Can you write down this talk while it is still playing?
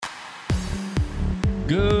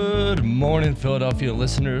Good morning, Philadelphia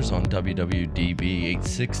listeners on WWDB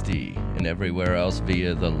 860 and everywhere else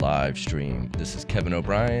via the live stream. This is Kevin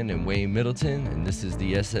O'Brien and Wayne Middleton, and this is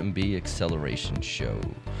the SMB Acceleration Show.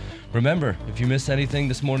 Remember, if you missed anything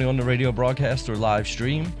this morning on the radio broadcast or live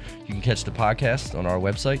stream, you can catch the podcast on our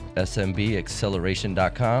website,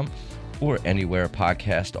 smbAcceleration.com, or anywhere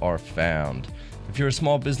podcasts are found. If you're a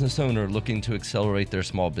small business owner looking to accelerate their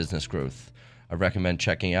small business growth, I recommend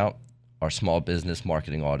checking out our small business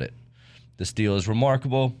marketing audit. This deal is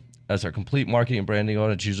remarkable, as our complete marketing and branding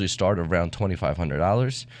audits usually start around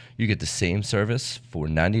 $2,500. You get the same service for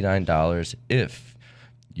 $99 if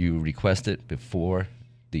you request it before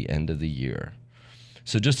the end of the year.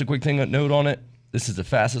 So just a quick note on it. This is the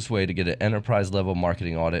fastest way to get an enterprise level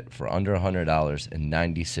marketing audit for under $100 and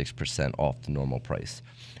 96% off the normal price.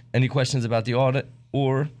 Any questions about the audit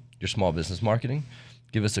or your small business marketing?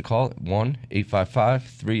 Give us a call at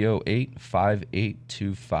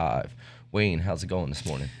 1-855-308-5825. Wayne, how's it going this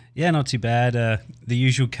morning? Yeah, not too bad. The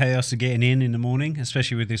usual chaos of getting in the morning,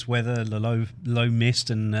 especially with this weather, the low mist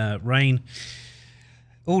and rain.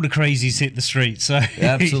 All the crazies hit the street. So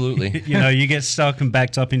absolutely. You get stuck and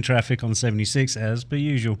backed up in traffic on 76 as per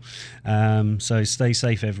usual. So stay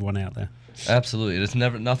safe, everyone out there. Absolutely. There's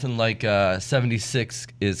nothing like 76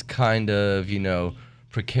 is kind of,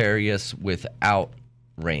 precarious without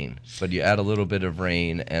rain, but you add a little bit of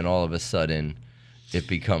rain and all of a sudden it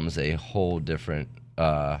becomes a whole different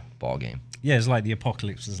ball game. Yeah, it's like the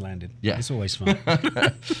apocalypse has landed. Yeah, it's always fun.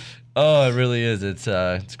 Oh, it really is.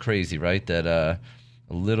 It's crazy, right? That a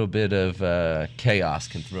little bit of chaos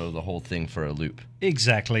can throw the whole thing for a loop.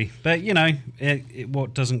 Exactly, but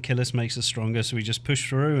what doesn't kill us makes us stronger, so we just push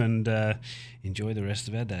through and enjoy the rest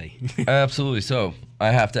of our day. Absolutely. So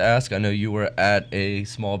I have to ask, I know you were at a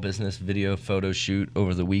small business video photo shoot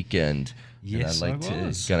over the weekend. Yes, and I'd like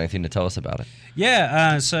to got anything to tell us about it?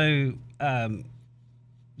 Yeah, so an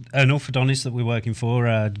orthodontist that we're working for,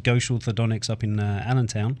 Ghosh Orthodontics up in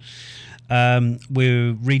Allentown,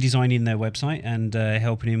 we're redesigning their website and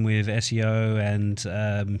helping him with SEO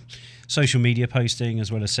and social media posting,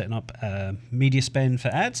 as well as setting up media spend for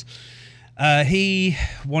ads. He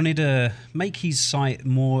wanted to make his site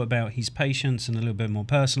more about his patients and a little bit more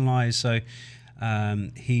personalized. So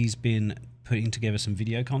he's been putting together some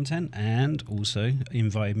video content and also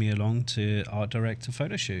invited me along to art director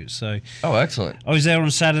photo shoots. So excellent. I was there on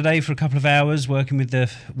Saturday for a couple of hours working with a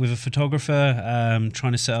photographer,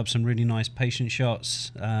 trying to set up some really nice patient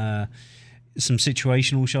shots, some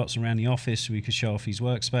situational shots around the office so we could show off his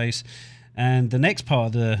workspace. And the next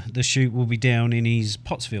part of the shoot will be down in his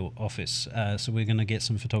Pottsville office. So we're going to get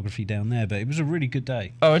some photography down there. But it was a really good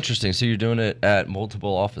day. Oh, interesting. So you're doing it at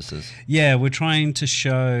multiple offices. Yeah, we're trying to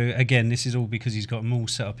show, again, this is all because he's got them all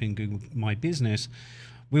set up in Google My Business.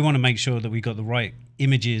 We want to make sure that we got the right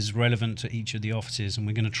images relevant to each of the offices. And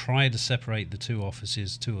we're going to try to separate the two or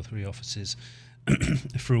three offices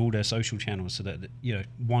through all their social channels so that,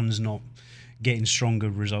 one's not getting stronger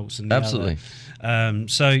results than the Absolutely. other.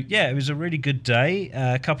 So, yeah, it was a really good day.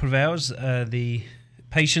 A couple of hours. The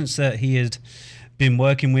patients that he had been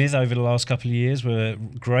working with over the last couple of years were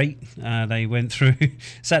great. They went through,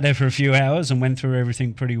 sat there for a few hours and went through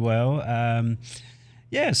everything pretty well.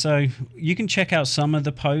 So you can check out some of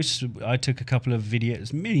the posts. I took a couple of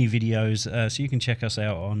mini videos, so you can check us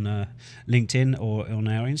out on LinkedIn or on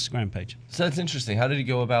our Instagram page. So that's interesting. How did he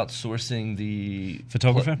go about sourcing the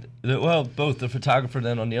photographer? Both the photographer.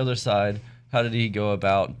 Then on the other side, how did he go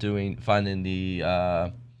about finding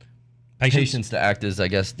the patients to act as, I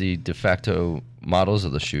guess, the de facto models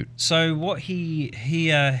of the shoot? So what he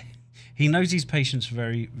knows his patients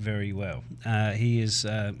very, very well. He is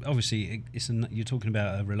obviously you're talking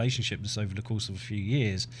about a relationship that's over the course of a few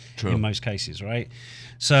years. True. In most cases, right?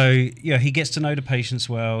 So he gets to know the patients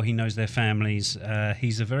well. He knows their families.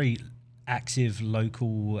 He's a very active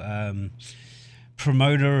local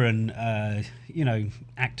promoter and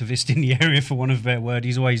activist in the area, for want of a better word.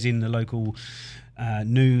 He's always in the local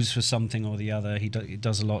news for something or the other. He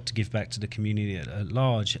does a lot to give back to the community at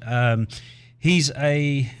large.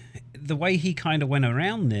 The way he kind of went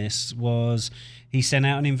around this was he sent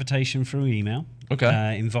out an invitation through email,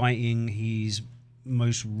 inviting his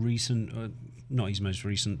most recent, not his most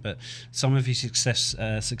recent, but some of his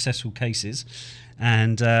successful cases,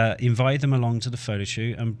 and invited them along to the photo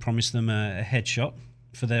shoot and promised them a headshot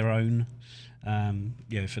for their own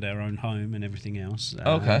for their own home and everything else.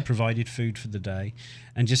 Provided food for the day,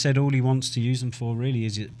 and just said all he wants to use them for really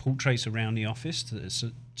is portraits around the office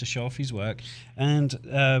to show off his work, and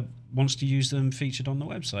wants to use them featured on the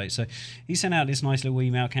website. So he sent out this nice little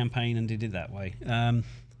email campaign and did it that way.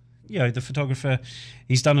 The photographer,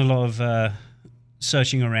 he's done a lot of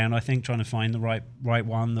searching around, I think, trying to find the right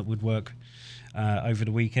one that would work over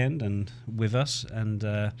the weekend and with us.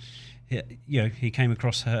 And he came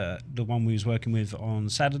across the one we was working with on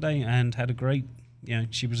Saturday, and had a great.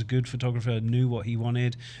 She was a good photographer, knew what he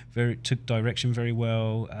wanted, took direction very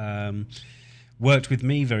well. Worked with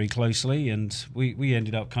me very closely, and we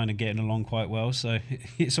ended up kind of getting along quite well. So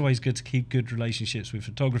it's always good to keep good relationships with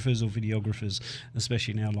photographers or videographers,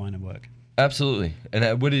 especially in our line of work. Absolutely.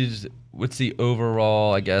 And what's the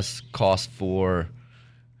overall, I guess, cost for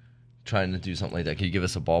trying to do something like that? Can you give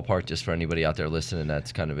us a ballpark just for anybody out there listening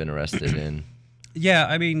that's kind of interested in? Yeah,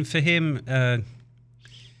 I mean, for him,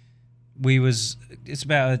 it's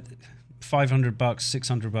about $500,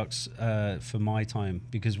 $600 for my time,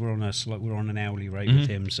 because we're on an hourly rate with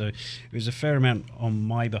him. So it was a fair amount on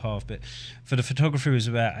my behalf, but for the photographer it was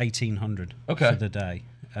about $1,800 for the day.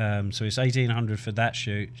 So it's $1,800 for that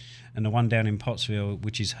shoot, and the one down in Pottsville,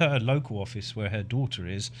 which is her local office where her daughter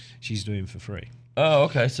is, she's doing for free. Oh,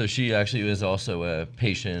 okay. So she actually was also a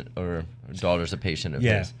patient, or her daughter's a patient of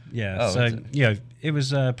his. Yeah. Oh, so it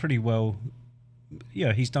was pretty well.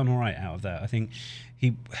 He's done all right out of that. I think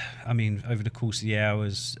over the course of the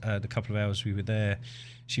hours, the couple of hours we were there,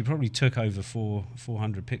 she probably took over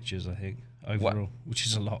 400 pictures, I think, overall, which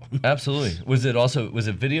is a lot. Absolutely. Was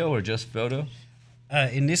it video or just photo?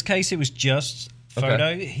 In this case, it was just photo.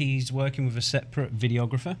 Okay. He's working with a separate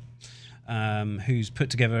videographer who's put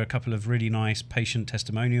together a couple of really nice patient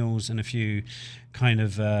testimonials and a few kind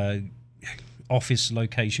of office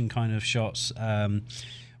location kind of shots,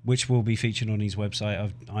 which will be featured on his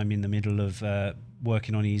website. I'm in the middle of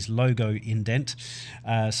working on his logo indent,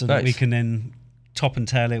 so that we can then top and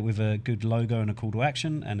tail it with a good logo and a call to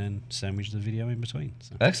action, and then sandwich the video in between.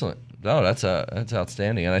 So. Excellent. No, that's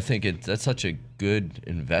outstanding, and I think that's such a good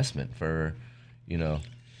investment for,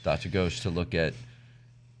 Dr. Ghosh to look at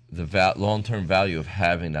the long-term value of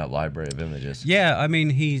having that library of images. Yeah, I mean,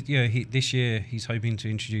 this year he's hoping to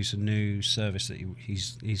introduce a new service that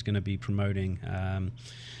he's going to be promoting.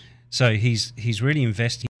 So he's really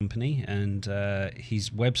invested in the company, and his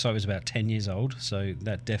website was about 10 years old, so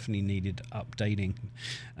that definitely needed updating.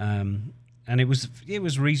 And it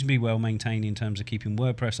was reasonably well maintained in terms of keeping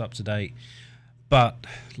WordPress up to date. But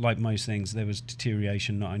like most things, there was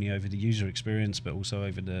deterioration not only over the user experience, but also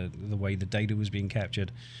over the way the data was being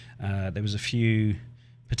captured. There was a few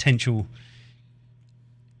potential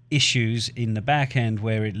issues in the back end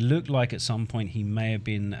where it looked like at some point he may have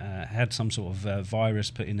been had some sort of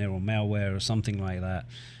virus put in there, or malware or something like that.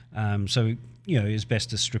 So it's best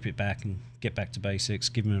to strip it back and get back to basics,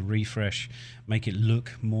 give him a refresh, make it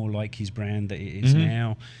look more like his brand that it is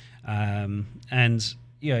now. And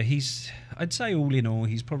I'd say all in all,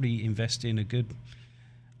 he's probably investing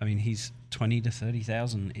he's 20 to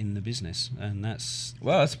 30,000 in the business, and that's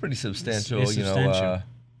pretty substantial.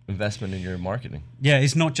 Investment in your marketing. Yeah,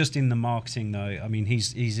 it's not just in the marketing though. I mean,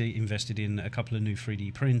 he's invested in a couple of new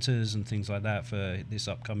 3D printers and things like that for this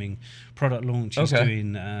upcoming product launch. He's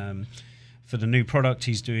doing for the new product,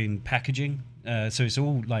 he's doing packaging. So it's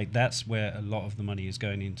all like that's where a lot of the money is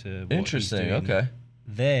going into. Interesting. Okay.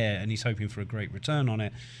 There, and he's hoping for a great return on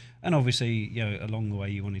it. And obviously, along the way,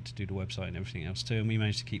 you wanted to do the website and everything else too, and we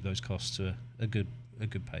managed to keep those costs to a good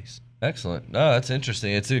pace. Excellent. No, that's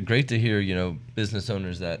interesting. It's great to hear, business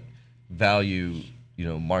owners that value,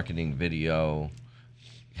 marketing video,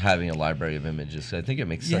 having a library of images. I think it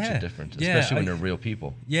makes such a difference, especially when they're real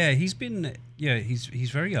people. Yeah, he's been,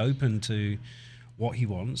 he's very open to what he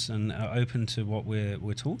wants and open to what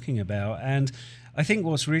we're talking about. And I think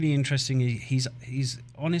what's really interesting, he's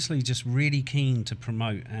honestly just really keen to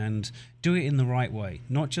promote and do it in the right way,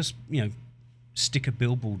 not just, stick a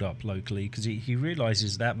billboard up locally, because he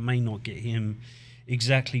realizes that may not get him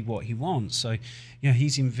exactly what he wants. So,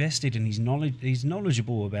 he's invested and he's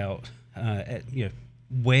knowledgeable about,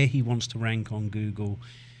 where he wants to rank on Google.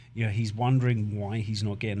 He's wondering why he's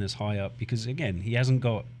not getting as high up, because again, he hasn't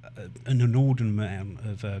got an inordinate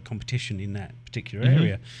amount of competition in that particular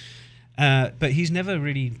area. But he's never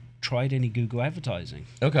really tried any Google advertising.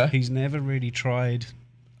 Okay. He's never really tried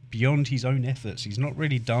beyond his own efforts. He's not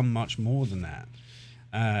really done much more than that.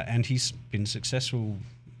 And he's been successful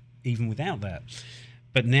even without that.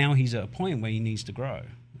 But now he's at a point where he needs to grow.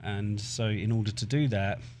 And so in order to do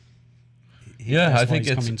that, I think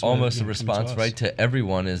it's almost a response right to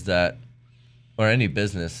everyone, is that, or any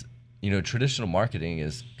business, traditional marketing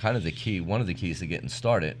is kind of the key, one of the keys to getting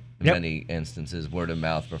started. In many instances, word of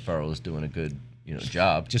mouth referral is doing a good,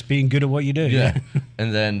 job. Just being good at what you do. Yeah.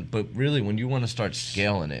 And then, but really, when you want to start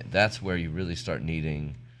scaling it, that's where you really start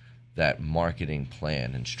needing that marketing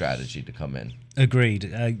plan and strategy to come in. Agreed.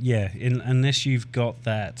 Unless you've got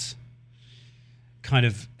that, kind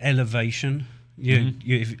of elevation.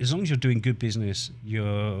 As long as you're doing good business,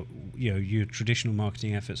 your traditional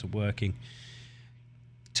marketing efforts are working.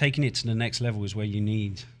 Taking it to the next level is where you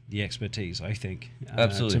need the expertise, I think,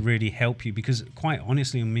 Absolutely, to really help you. Because quite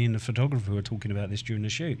honestly, me and the photographer were talking about this during the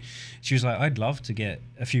shoot. She was like, I'd love to get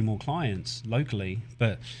a few more clients locally,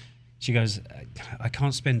 but she goes, I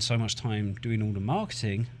can't spend so much time doing all the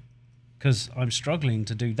marketing because I'm struggling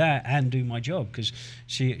to do that and do my job, because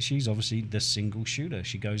she's obviously the single shooter.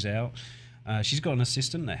 She goes out. She's got an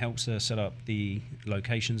assistant that helps her set up the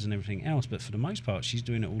locations and everything else, but for the most part, she's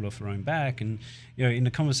doing it all off her own back. And in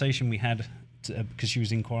the conversation we had, because she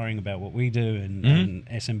was inquiring about what we do and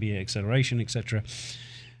SMB acceleration, etc.,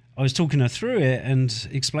 I was talking her through it and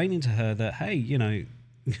explaining to her that, hey,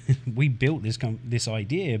 we built this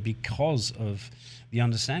idea because of the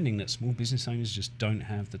understanding that small business owners just don't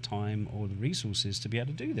have the time or the resources to be able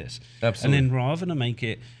to do this. Absolutely. And then rather than make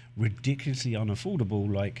it ridiculously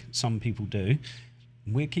unaffordable like some people do,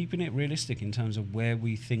 we're keeping it realistic in terms of where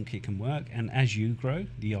we think it can work. And as you grow,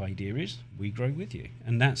 the idea is we grow with you,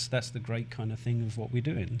 and that's the great kind of thing of what we're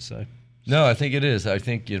doing. So no, I think it is. I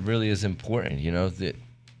think it really is important, that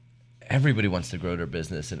everybody wants to grow their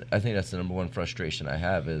business, and I think that's the number one frustration I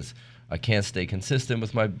have is I can't stay consistent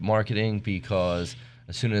with my marketing because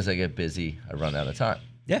as soon as I get busy, I run out of time.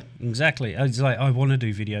 Yeah, exactly. It's like, I want to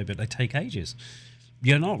do video, but they take ages.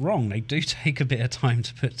 You're not wrong. They do take a bit of time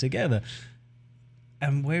to put together.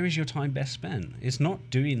 And where is your time best spent? It's not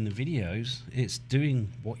doing the videos. It's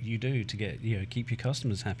doing what you do to get, keep your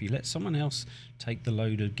customers happy. Let someone else take the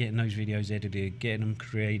load of getting those videos edited, getting them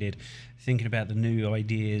created, thinking about the new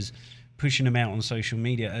ideas, pushing them out on social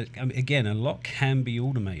media. Again, a lot can be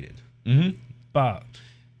automated, but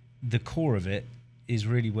the core of it is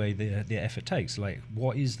really where the effort takes. Like,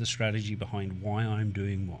 what is the strategy behind why I'm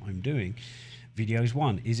doing what I'm doing? Video's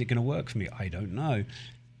one. Is it going to work for me? I don't know.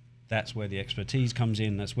 That's where the expertise comes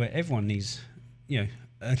in. That's where everyone needs,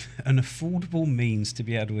 an affordable means to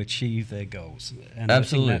be able to achieve their goals. And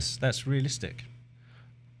absolutely, I think that's realistic.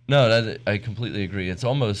 No, I completely agree. It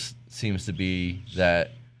almost seems to be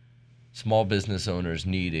that small business owners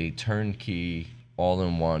need a turnkey,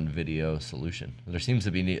 all-in-one video solution. There seems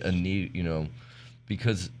to be a need,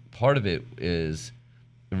 because part of it is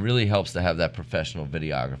it really helps to have that professional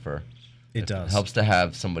videographer. It does. It helps to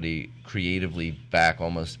have somebody creatively back,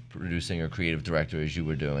 almost producing or creative director as you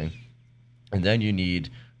were doing. And then you need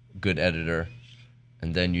good editor,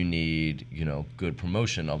 and then you need, good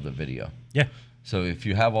promotion of the video. Yeah. So if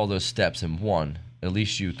you have all those steps in one, at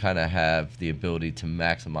least you kind of have the ability to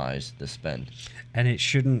maximize the spend. And it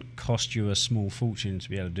shouldn't cost you a small fortune to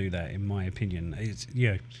be able to do that, in my opinion. It's,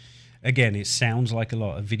 again, it sounds like a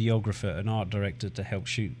lot. A videographer, an art director to help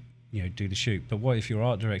shoot, do the shoot. But what if your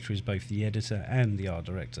art director is both the editor and the art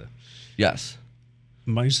director? Yes.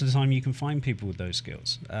 Most of the time you can find people with those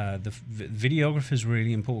skills. The videographer is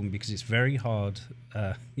really important because it's very hard.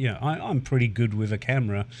 I'm pretty good with a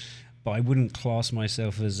camera, but I wouldn't class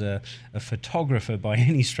myself as a photographer by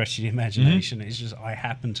any stretch of the imagination. It's just I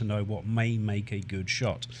happen to know what may make a good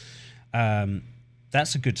shot.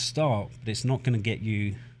 That's a good start, but it's not going to get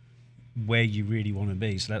you where you really want to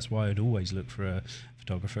be. So that's why I'd always look for a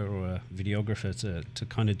photographer or a videographer to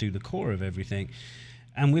kind of do the core of everything.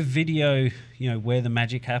 And with video, where the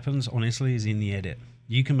magic happens, honestly, is in the edit.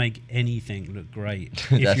 You can make anything look great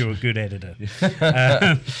if you're a good editor.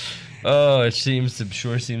 Oh, it seems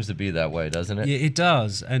to be that way, doesn't it? Yeah, it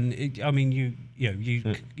does. And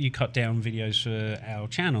you cut down videos for our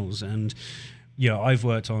channels, and I've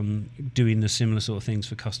worked on doing the similar sort of things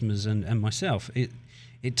for customers and myself.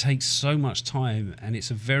 It takes so much time, and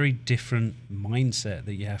it's a very different mindset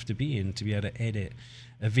that you have to be in to be able to edit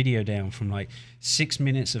a video down from like 6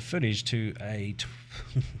 minutes of footage to a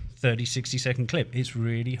 30-60 second clip. It's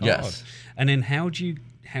really hard. Yes. And then how do you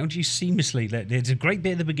seamlessly there's a great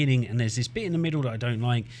bit at the beginning, and there's this bit in the middle that I don't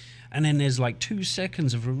like, and then there's like 2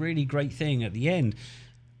 seconds of a really great thing at the end.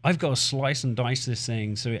 I've got to slice and dice this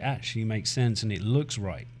thing so it actually makes sense and it looks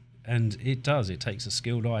right. And it does. It takes a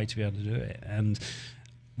skilled eye to be able to do it. And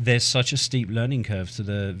there's such a steep learning curve to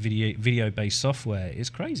the video-based software.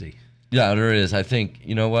 It's crazy. Yeah, there is. I think,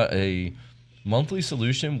 a monthly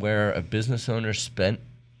solution where a business owner spent,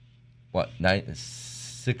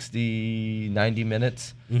 60, 90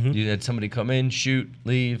 minutes. You had somebody come in, shoot,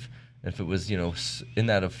 leave. If it was, in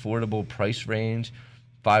that affordable price range,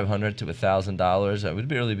 $500 to $1,000, that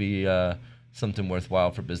would really be something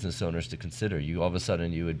worthwhile for business owners to consider. All of a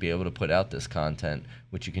sudden, you would be able to put out this content,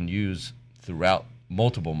 which you can use throughout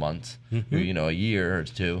multiple months, a year or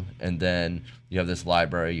two, and then you have this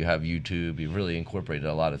library, you have YouTube, you've really incorporated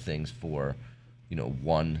a lot of things for,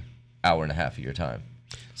 one hour and a half of your time.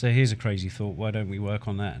 So here's a crazy thought. Why don't we work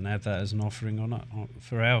on that and add that as an offering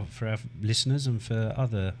for our listeners and for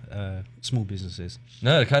other small businesses?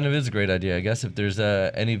 No, it kind of is a great idea. I guess if there's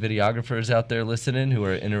any videographers out there listening who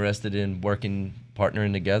are interested in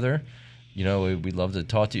partnering together, we'd love to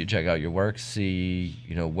talk to you, check out your work, see,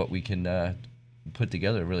 what we can put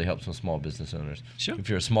together. It really helps with small business owners. Sure. If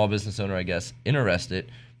you're a small business owner, I guess, interested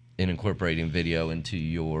in incorporating video into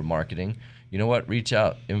your marketing, you know what? Reach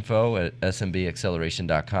out,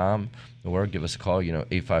 info@smbAcceleration.com, or give us a call,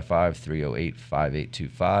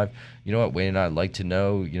 855-308-5825. You know what? Wayne and I'd like to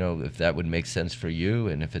know, if that would make sense for you,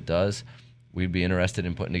 and if it does, we'd be interested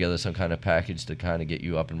in putting together some kind of package to kind of get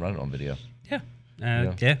you up and running on video. Yeah.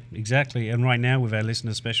 Yeah, exactly. And right now with our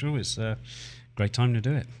listener special, it's a great time to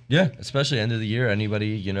do it. Yeah, especially end of the year.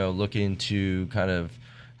 Anybody, looking to kind of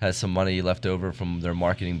has some money left over from their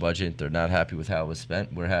marketing budget, they're not happy with how it was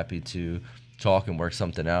spent, we're happy to talk and work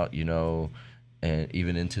something out, and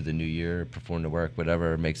even into the new year, perform the work,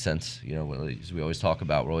 whatever makes sense. As we always talk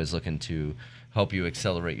about, we're always looking to help you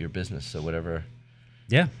accelerate your business. So whatever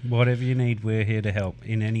you need, we're here to help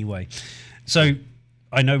in any way. So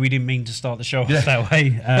I know we didn't mean to start the show off that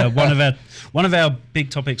way. One of our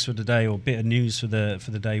big topics for today, or bit of news for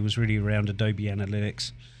the day, was really around Adobe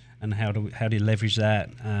Analytics and how do you leverage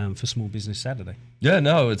that for Small Business Saturday. Yeah,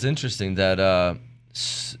 no, it's interesting that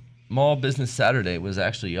Small Business Saturday was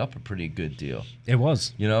actually up a pretty good deal. It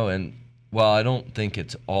was. And while I don't think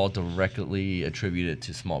it's all directly attributed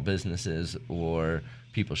to small businesses or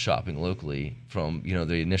people shopping locally, from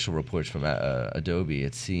the initial reports from Adobe,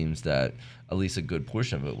 it seems that at least a good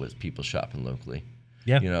portion of it was people shopping locally.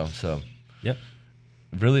 Yeah. So yep.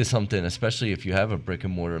 Really something, especially if you have a brick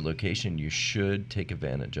and mortar location, you should take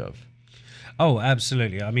advantage of. Oh,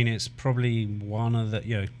 absolutely. I mean, it's probably one of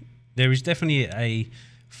the, there is definitely a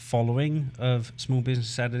following of Small Business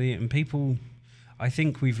Saturday, and people, I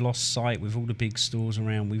think we've lost sight with all the big stores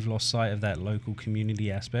around. We've lost sight of that local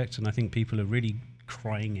community aspect, and I think people are really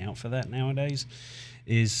crying out for that nowadays.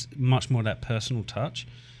 Is much more that personal touch.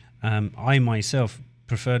 I myself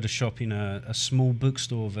prefer to shop in a small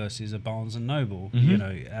bookstore versus a Barnes and Noble.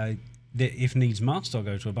 Mm-hmm. If needs must, I'll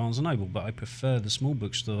go to a Barnes and Noble, but I prefer the small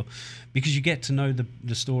bookstore because you get to know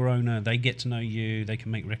the store owner, they get to know you, they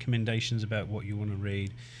can make recommendations about what you want to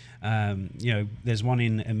read. There's one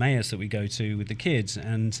in Emmaus that we go to with the kids,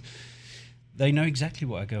 and they know exactly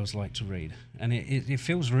what our girls like to read. And it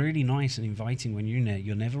feels really nice and inviting when you're in there.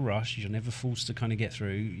 You're never rushed, you're never forced to kind of get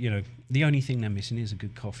through. The only thing they're missing is a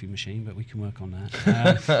good coffee machine, but we can work on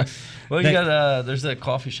that. Well, there's a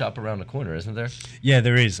coffee shop around the corner, isn't there? Yeah,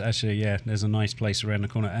 there is, actually, yeah. There's a nice place around the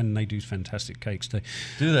corner, and they do fantastic cakes too.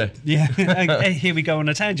 Do they? Yeah. Here we go on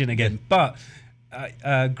a tangent again. But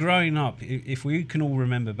growing up, if we can all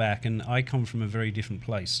remember back, and I come from a very different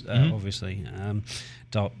place, obviously,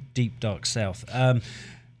 deep dark south.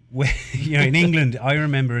 Where, in England, I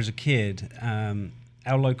remember as a kid,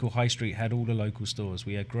 our local high street had all the local stores.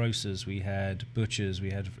 We had grocers, we had butchers,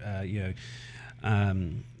 we had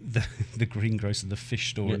the greengrocer, the fish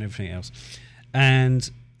store, and everything else.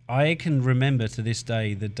 And I can remember to this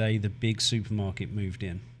day the day the big supermarket moved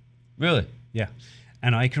in. Really? Yeah.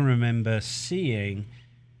 And I can remember seeing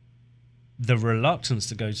the reluctance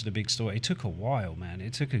to go to the big store. It took a while, man.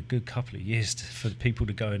 It took a good couple of years for people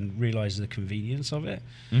to go and realize the convenience of it.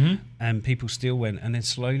 Mm-hmm. And people still went. And then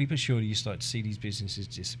slowly but surely you start to see these businesses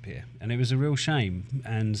disappear. And it was a real shame.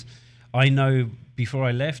 And I know before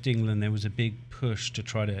I left England, there was a big push to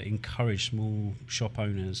try to encourage small shop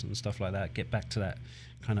owners and stuff like that, get back to that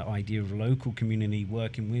kind of idea of local community,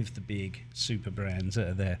 working with the big super brands that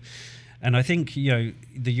are there. And I think, the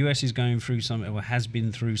US is going through something, or has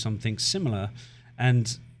been through something similar.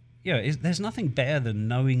 And, there's nothing better than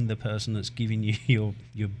knowing the person that's giving you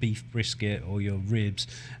your beef brisket or your ribs,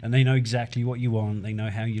 and they know exactly what you want. They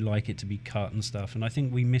know how you like it to be cut and stuff. And I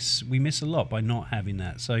think we miss a lot by not having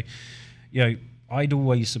that. So, I'd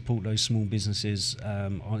always support those small businesses,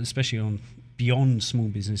 especially on beyond Small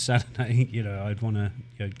Business Saturday. I'd want to,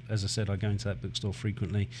 as I said, I go into that bookstore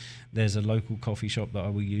frequently. There's a local coffee shop that I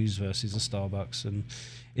will use versus a Starbucks, and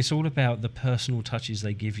it's all about the personal touches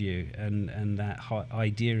they give you, and that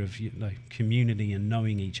idea of community and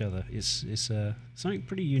knowing each other. It's something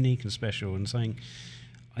pretty unique and special, and something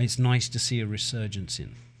it's nice to see a resurgence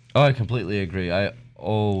in. Oh, I completely agree. I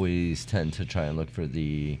always tend to try and look for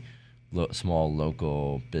the small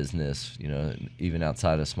local business, even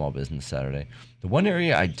outside of Small Business Saturday. The one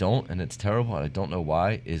area I don't, and it's terrible, and I don't know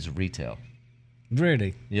why, is retail.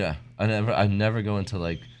 Really? Yeah, I never go into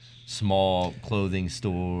like small clothing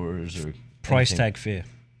stores or price tag fear.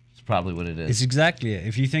 probably what it is. It's exactly it.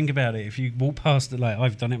 If you think about it, if you walk past like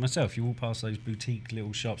I've done it myself, you walk past those boutique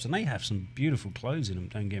little shops, and they have some beautiful clothes in them.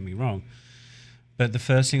 Don't get me wrong. But the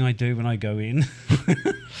first thing I do when I go in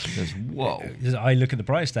is I look at the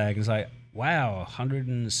price tag and it's like, wow,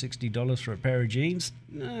 $160 for a pair of jeans?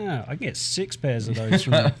 Nah, I can get 6 pairs of those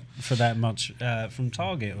for that much from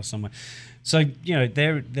Target or somewhere. So,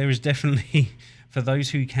 there is definitely, for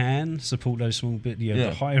those who can, support those small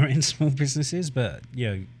the higher end small businesses. But,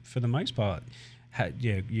 for the most part,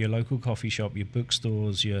 your local coffee shop, your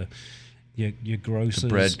bookstores, your grocers, the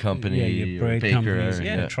bread company, your bread baker,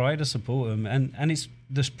 companies, try to support them. And it's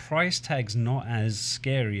this price tag's not as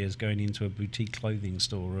scary as going into a boutique clothing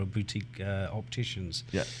store or a boutique opticians.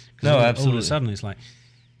 Yeah, no, absolutely. All of a sudden, it's like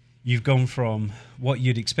you've gone from what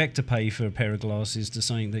you'd expect to pay for a pair of glasses to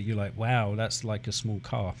something that you're like, wow, that's like a small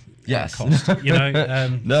car. Yes, cost,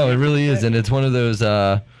 no, it really is, and it's one of those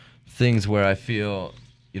things where I feel,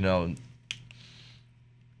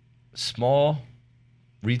 small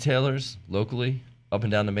retailers locally up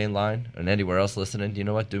and down the main line and anywhere else listening, you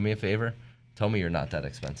know what? Do me a favor. Tell me you're not that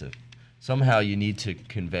expensive. Somehow you need to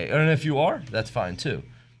convey, and if you are, that's fine too.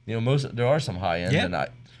 There are some high end,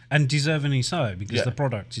 and deservingly so, because the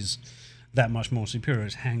product is that much more superior.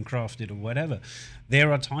 It's handcrafted or whatever.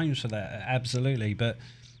 There are times for that, absolutely. But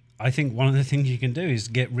I think one of the things you can do is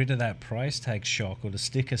get rid of that price tag shock or the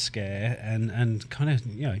sticker scare, and kind of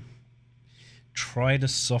try to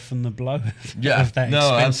soften the blow of that.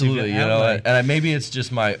 No, absolutely. And maybe it's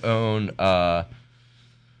just my own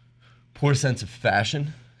poor sense of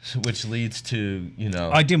fashion, which leads to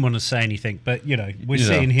I didn't want to say anything, but we're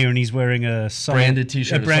sitting here and he's wearing a branded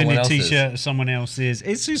T-shirt. A branded T-shirt of someone else's.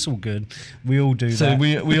 It's just all good. We all do that. So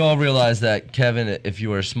we all realize that, Kevin, if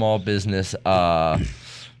you are a small business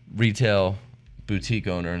retail boutique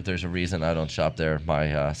owner, there's a reason I don't shop there.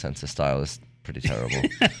 My sense of style is pretty terrible.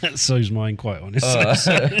 So's mine, quite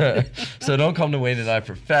honestly. So don't come to Wayne and I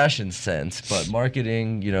for fashion sense, but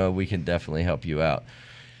marketing, we can definitely help you out.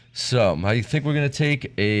 So I think we're going to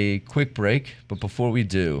take a quick break, but before we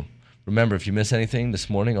do, remember, if you miss anything this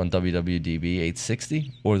morning on WWDB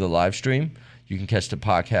 860 or the live stream, you can catch the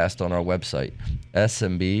podcast on our website,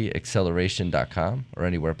 smbAcceleration.com, or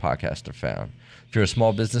anywhere podcasts are found. If you're a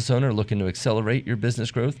small business owner looking to accelerate your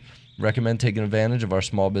business growth, recommend taking advantage of our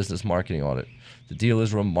small business marketing audit. The deal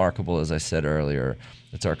is remarkable, as I said earlier.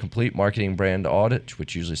 It's our complete marketing brand audit,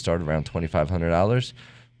 which usually starts around $2,500.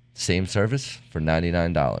 Same service for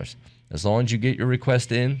 $99, as long as you get your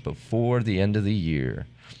request in before the end of the year.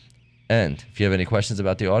 And if you have any questions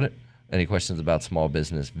about the audit, any questions about small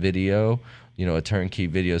business video, a turnkey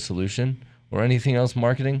video solution, or anything else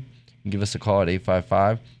marketing, you can give us a call at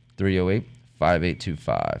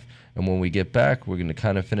 855-308-5825. And when we get back, we're going to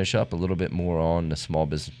kind of finish up a little bit more on the small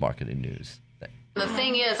business marketing news. The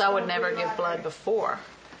thing is, I would never give blood before.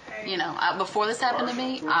 Before this happened to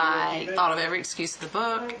me, I thought of every excuse in the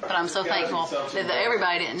book, but I'm so thankful that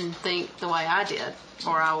everybody didn't think the way I did,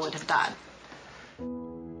 or I would have died.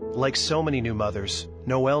 Like so many new mothers,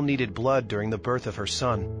 Noelle needed blood during the birth of her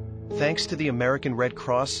son. Thanks to the American Red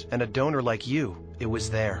Cross and a donor like you, it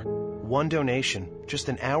was there. One donation, just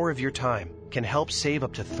an hour of your time, can help save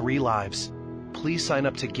up to 3 lives. Please sign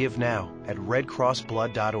up to Give Now at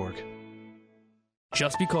redcrossblood.org.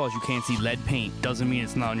 Just because you can't see lead paint doesn't mean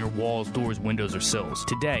it's not on your walls, doors, windows, or sills.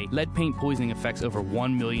 Today, lead paint poisoning affects over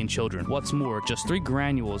 1 million children. What's more, just 3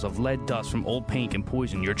 granules of lead dust from old paint can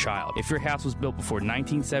poison your child. If your house was built before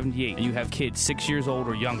 1978 and you have kids 6 years old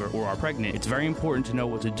or younger or are pregnant, it's very important to know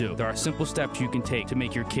what to do. There are simple steps you can take to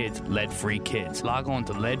make your kids lead-free kids. Log on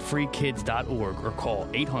to leadfreekids.org or call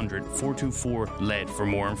 800-424-LEAD for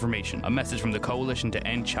more information. A message from the Coalition to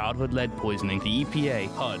End Childhood Lead Poisoning, the EPA,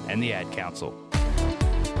 HUD, and the Ad Council.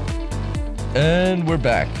 And we're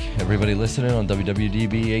back. Everybody listening on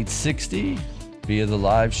WWDB 860 via the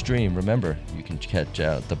live stream. Remember, you can catch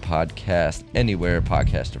out the podcast anywhere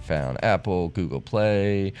podcasts are found. Apple, Google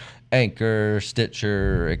Play, Anchor,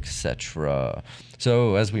 Stitcher, etc.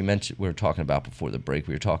 So as we mentioned, we were talking about before the break,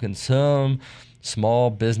 we were talking some Small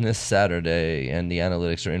Business Saturday, and the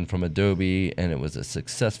analytics are in from Adobe, and it was a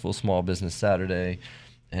successful Small Business Saturday.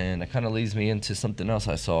 And that kind of leads me into something else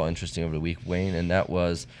I saw interesting over the week, Wayne, and that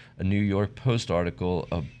was a New York Post article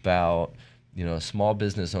about, small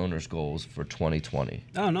business owners' goals for 2020.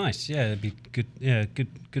 Oh, nice. Yeah, it'd be good. Yeah,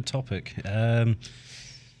 good topic.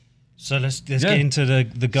 So let's get into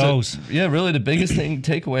the goals. So, really the biggest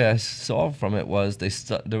takeaway I saw from it was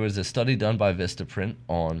there was a study done by Vistaprint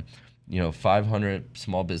on 500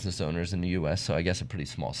 small business owners in the U.S., so I guess a pretty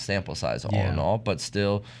small sample size all in all, but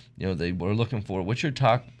still, they were looking for, what's your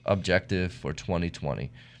top objective for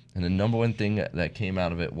 2020? And the number one thing that came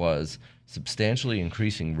out of it was substantially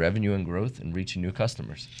increasing revenue and growth and reaching new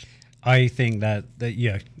customers. I think that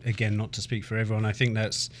yeah, again, not to speak for everyone, I think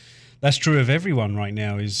that's true of everyone right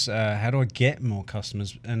now is how do I get more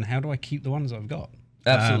customers and how do I keep the ones I've got?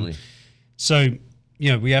 Absolutely. So,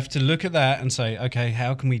 you know, we have to look at that and say, okay,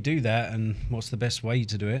 how can we do that and what's the best way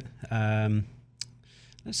to do it?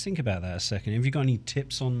 Let's think about that a second. Have you got any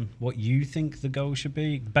tips on what you think the goal should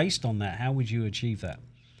be? Based on that, how would you achieve that?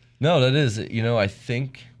 No, that is, you know, I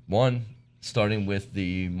think, one, starting with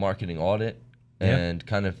the marketing audit and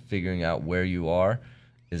kind of figuring out where you are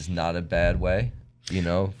is not a bad way, you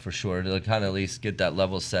know, for sure, to kind of at least get that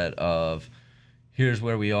level set of here's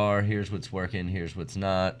where we are, here's what's working, here's what's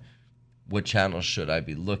not, what channels should I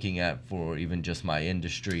be looking at for even just my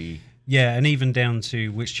industry. Yeah, and even down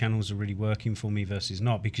to which channels are really working for me versus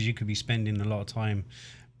not, because you could be spending a lot of time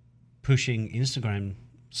pushing Instagram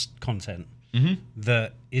content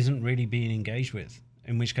that isn't really being engaged with.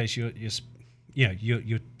 In which case, you're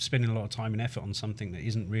spending a lot of time and effort on something that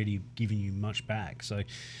isn't really giving you much back. So,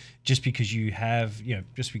 just because you have an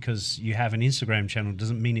Instagram channel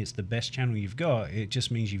doesn't mean it's the best channel you've got. It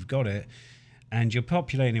just means you've got it. And you're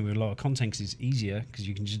populating it with a lot of content because it's easier because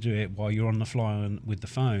you can just do it while you're on the fly with the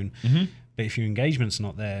phone. But if your engagement's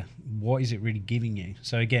not there, what is it really giving you?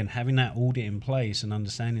 So again, having that audit in place and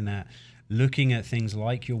understanding that, looking at things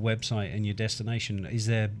like your website and your destination, is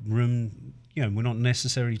there room, you know, we're not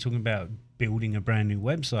necessarily talking about building a brand new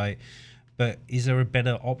website, but is there a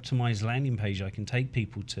better optimized landing page I can take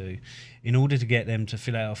people to in order to get them to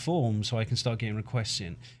fill out a form so I can start getting requests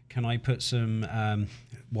in? Can I put some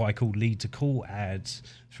what I call lead to call ads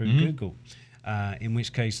through Google? In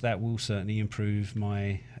which case that will certainly improve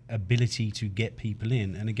my ability to get people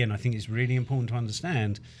in. And again, I think it's really important to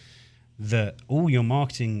understand that all your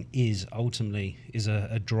marketing is ultimately is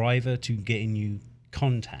a driver to getting you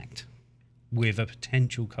contact with a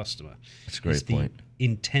potential customer. That's a great point.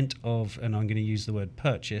 Intent of, and I'm going to use the word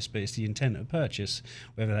purchase, but it's the intent of purchase,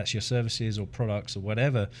 whether that's your services or products or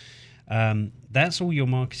whatever. That's all your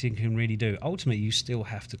marketing can really do. Ultimately, you still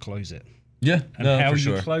have to close it. Yeah, and how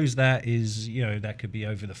you close that is, you know, that could be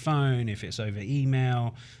over the phone. If it's over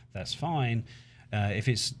email, that's fine. If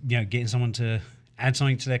it's, you know, getting someone to add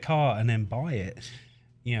something to their cart and then buy it,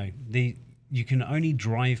 you know, you can only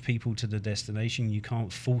drive people to the destination. You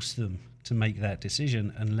can't force them to make that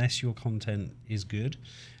decision unless your content is good,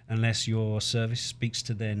 unless your service speaks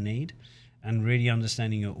to their need, and really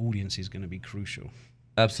understanding your audience is going to be crucial.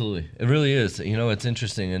 Absolutely. It really is. You know, it's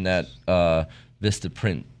interesting in that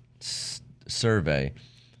Vistaprint survey,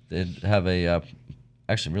 they have a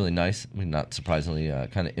actually really nice, I mean, not surprisingly,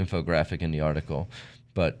 kind of infographic in the article,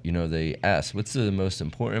 but, you know, they asked, what's the most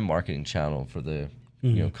important marketing channel for the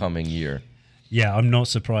you know, coming year? Yeah, I'm not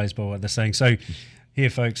surprised by what they're saying. So here,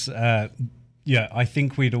 folks, yeah, I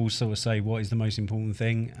think we'd all sort of say, what is the most important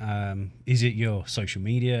thing? Is it your social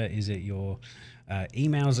media? Is it your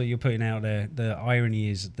emails that you're putting out there? The irony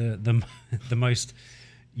is the most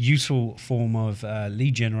useful form of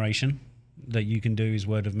lead generation that you can do is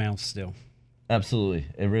word of mouth still. Absolutely.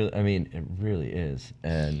 It really is.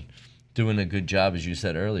 And doing a good job, as you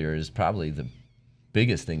said earlier, is probably the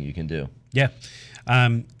biggest thing you can do. Yeah.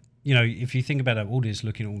 You know, if you think about that audit,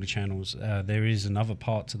 looking at all the channels, there is another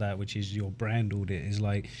part to that, which is your brand audit. Is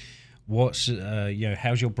like, what's you know,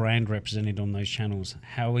 how's your brand represented on those channels?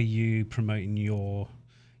 How are you promoting your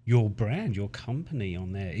brand, your company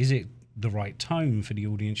on there? Is it the right tone for the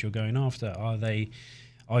audience you're going after?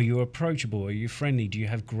 Are you approachable? Are you friendly? Do you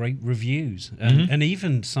have great reviews? And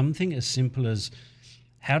even something as simple as,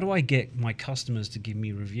 how do I get my customers to give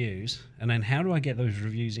me reviews? And then how do I get those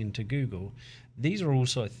reviews into Google? These are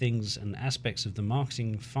also things and aspects of the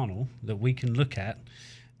marketing funnel that we can look at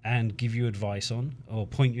and give you advice on, or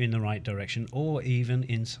point you in the right direction, or even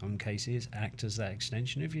in some cases act as that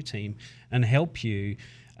extension of your team and help you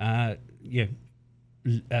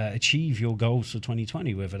achieve your goals for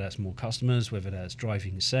 2020, whether that's more customers, whether that's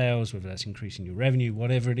driving sales, whether that's increasing your revenue,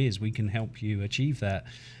 whatever it is, we can help you achieve that.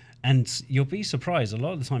 And you'll be surprised, a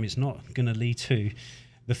lot of the time it's not going to lead to,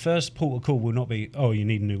 the first port of call will not be, oh, you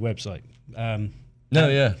need a new website. No,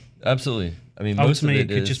 yeah, absolutely. I mean, most ultimately, of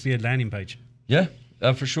it could just be a landing page. Yeah,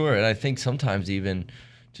 for sure. And I think sometimes even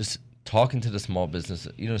just talking to the small business,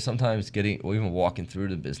 you know, sometimes or even walking through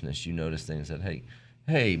the business, you notice things that,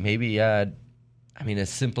 hey, maybe add, I mean, as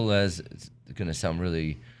simple as, it's going to sound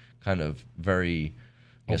really kind of very,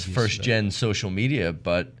 I guess, first-gen social media,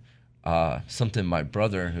 but something my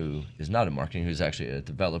brother, who is not in marketing, who's actually a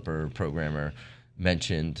developer, programmer,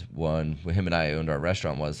 mentioned when him and I owned our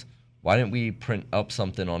restaurant was, why didn't we print up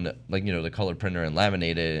something on the, like, you know, the color printer and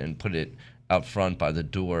laminate it and put it out front by the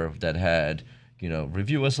door that had,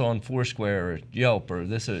 review us on Foursquare or Yelp or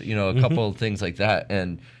this, a couple of things like that.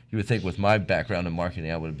 And you would think with my background in marketing,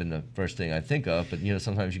 that would have been the first thing I think of. But,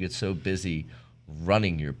 sometimes you get so busy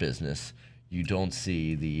running your business, you don't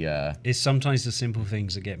see the... It's sometimes the simple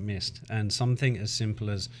things that get missed. And something as simple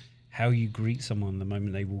as how you greet someone the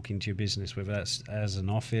moment they walk into your business, whether that's as an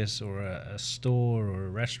office or a store or a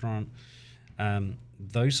restaurant,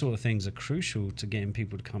 those sort of things are crucial to getting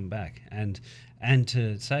people to come back and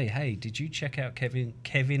to say, hey, did you check out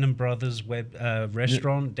Kevin and Brothers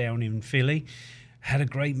restaurant down in Philly? Had a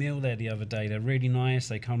great meal there the other day. They're really nice.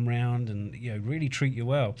 They come round and really treat you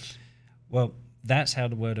well. Well, that's how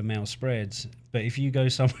the word of mouth spreads. But if you go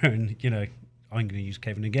somewhere and I'm going to use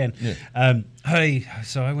Kevin again. Yeah. Hey,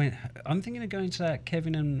 so I'm thinking of going to that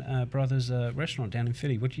Kevin and Brothers restaurant down in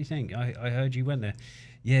Philly. What do you think? I heard you went there.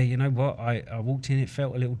 Yeah, you know what? I walked in, it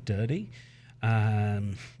felt a little dirty.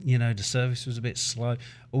 The service was a bit slow.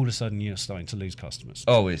 All of a sudden, you're starting to lose customers.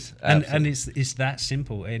 Always. And it's that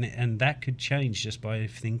simple. And that could change just by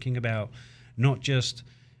thinking about not just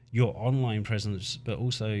your online presence, but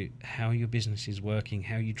also how your business is working,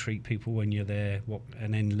 how you treat people when you're there,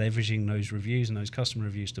 and then leveraging those reviews and those customer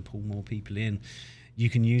reviews to pull more people in. You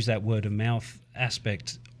can use that word of mouth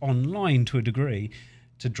aspect online to a degree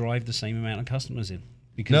to drive the same amount of customers in.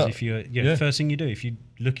 Because if you're, first thing you do, if you're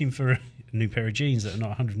looking for a new pair of jeans that are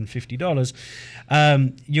not $150,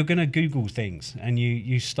 you're going to Google things and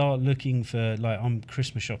you start looking for, like, I'm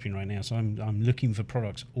Christmas shopping right now, so I'm looking for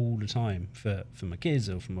products all the time for my kids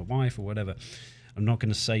or for my wife or whatever. I'm not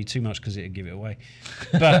going to say too much because it'll give it away.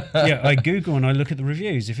 But I Google and I look at the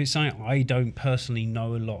reviews. If it's something I don't personally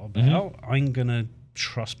know a lot about, I'm going to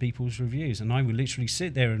trust people's reviews. And I will literally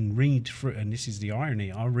sit there and read through, and this is the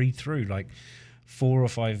irony, I'll read through like 4 or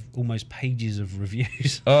 5 almost pages of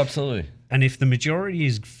reviews. Oh, absolutely. And if the majority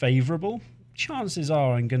is favorable, chances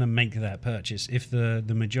are I'm going to make that purchase. If the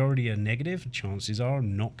majority are negative, chances are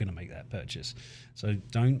I'm not going to make that purchase. So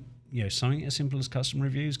don't, something as simple as customer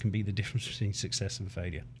reviews can be the difference between success and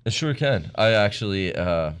failure. It sure can. I actually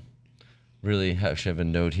really have a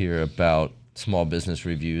note here about small business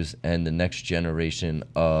reviews and the next generation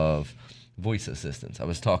of voice assistants. I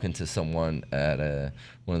was talking to someone at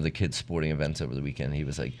one of the kids' sporting events over the weekend. He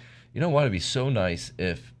was like, you know what, it'd be so nice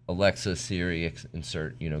if Alexa, Siri,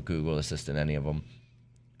 insert, Google Assistant, any of them,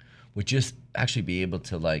 would just actually be able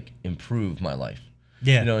to, like, improve my life.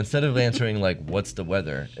 Yeah. Instead of answering, like, what's the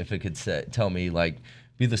weather, if it could tell me, like,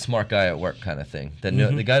 be the smart guy at work kind of thing.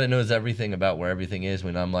 The guy that knows everything about where everything is,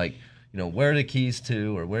 when I'm like, where are the keys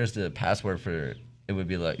to, or where's the password for, it would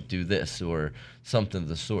be like, do this or something of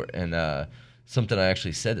the sort. And something I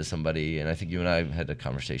actually said to somebody, and I think you and I had a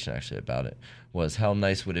conversation actually about it, was how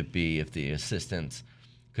nice would it be if the assistants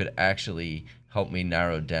could actually help me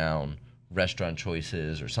narrow down restaurant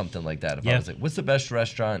choices or something like that. If I was like, what's the best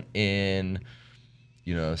restaurant in,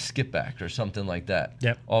 Skipback or something like that.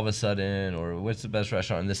 Yep. All of a sudden, or what's the best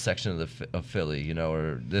restaurant in this section of Philly,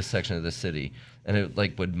 or this section of the city. And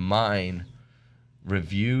it would mine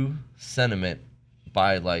review sentiment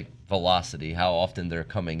by velocity, how often they're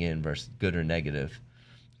coming in versus good or negative.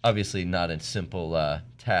 Obviously not a simple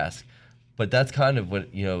task, but that's kind of what,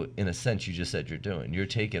 in a sense you just said you're doing. You're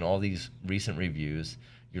taking all these recent reviews,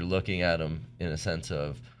 you're looking at them in a sense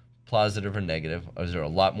of positive or negative. Or is there a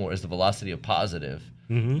lot more? Is the velocity of positive,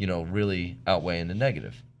 really outweighing the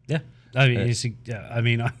negative? Yeah. I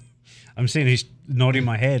mean, I'm sitting here nodding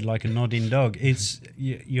my head like a nodding dog.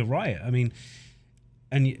 You're right. I mean,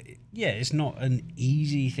 it's not an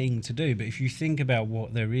easy thing to do, but if you think about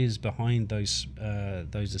what there is behind those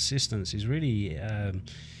assistants, is really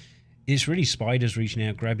it's really spiders reaching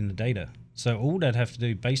out, grabbing the data. So all they'd have to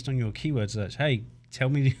do, based on your keywords, that's, hey, tell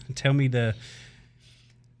me the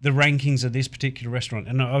rankings of this particular restaurant.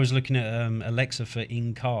 And I was looking at Alexa for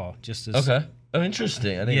in-car, just as... Okay. Oh,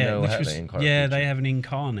 interesting. I didn't know how they in-car. Yeah, they have an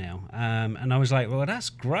in-car now. And I was like, well, that's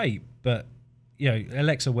great, but,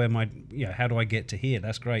 Alexa, how do I get to here?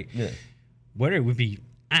 That's great. Yeah. Where it would be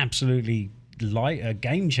absolutely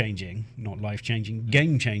game-changing, not life-changing,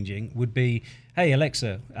 game-changing, would be, hey,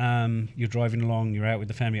 Alexa, you're driving along, you're out with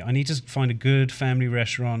the family. I need to find a good family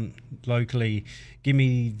restaurant locally. Give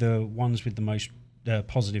me the ones with the most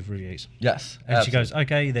positive reviews. Yes. And absolutely. She goes,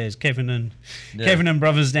 okay, there's Kevin and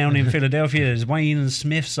Brothers down in Philadelphia. There's Wayne and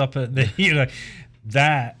Smith's up at the,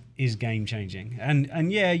 that is game-changing.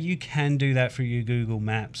 And you can do that through your Google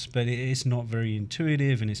Maps, but it's not very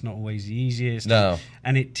intuitive and it's not always the easiest. No.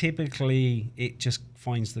 And it typically just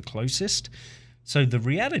finds the closest. So the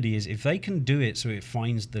reality is, if they can do it so it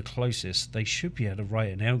finds the closest, they should be able to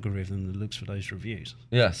write an algorithm that looks for those reviews.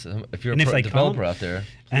 Yes, if you're And if a they developer can't, out there,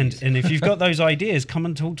 and if you've got those ideas, come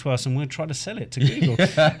and talk to us, and we'll try to sell it to Google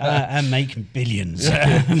and make billions.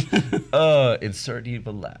 Insert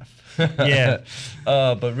evil laugh. Yeah.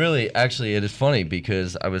 But really, actually, it is funny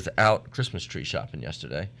because I was out Christmas tree shopping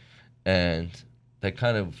yesterday, and that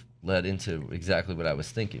kind of led into exactly what I was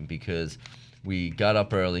thinking, because we got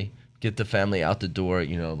up early, get the family out the door,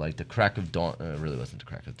 like the crack of dawn. It really wasn't the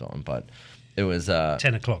crack of dawn, but it was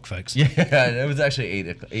 10 o'clock, folks. Yeah, it was actually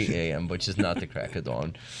 8 a.m., which is not the crack of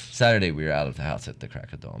dawn. Saturday, we were out of the house at the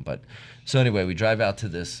crack of dawn. But so anyway, we drive out to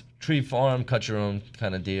this tree farm, cut your own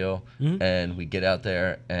kind of deal, and we get out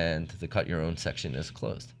there, and the cut your own section is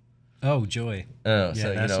closed. Oh, joy. So,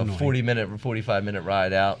 that's annoying. 45-minute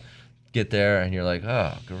ride out, get there, and you're like,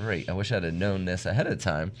 oh, great. I wish I'd have known this ahead of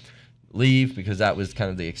time. Leave, because that was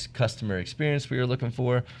kind of the customer experience we were looking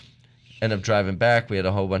for. End up driving back. We had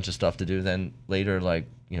a whole bunch of stuff to do. Then later,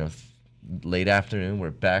 late afternoon,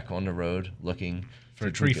 we're back on the road looking for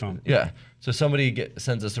a tree farm. Yeah. So somebody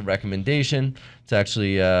sends us a recommendation. It's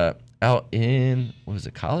actually out in,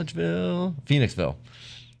 Collegeville? Phoenixville.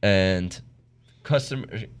 And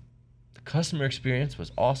the customer experience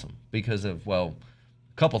was awesome because of, a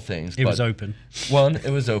couple things. It was open. One,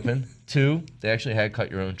 it was open. Two, they actually had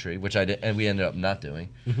cut your own tree, which I did, and we ended up not doing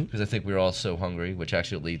because I think we were all so hungry, which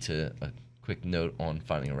actually lead to a quick note on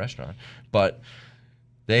finding a restaurant. But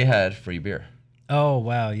they had free beer. Oh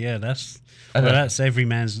wow, yeah, that's every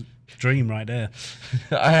man's dream right there.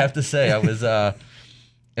 I have to say, I was, and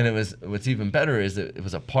it was, what's even better is that it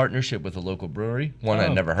was a partnership with a local brewery, one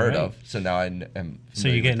I'd never heard of. So now I am. So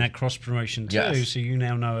you're getting that cross promotion too. Yes. So you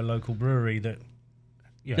now know a local brewery that.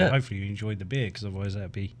 Yeah, hopefully you enjoyed the beer, because otherwise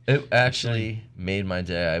that'd be... It actually made my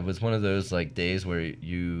day. It was one of those days where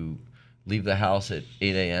you leave the house at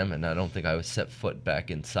 8 a.m. and I don't think I would set foot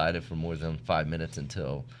back inside it for more than 5 minutes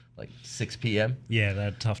until 6 p.m. Yeah,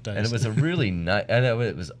 that tough days. And it was a really nice... I know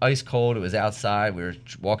it was ice cold. It was outside. We were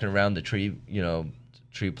walking around the tree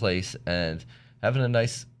place, and having a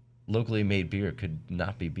nice locally made beer could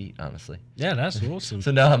not be beat, honestly. Yeah, that's awesome.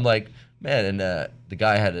 So now I'm like... Man, and the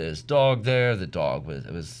guy had his dog there. The dog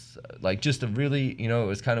was just a really, it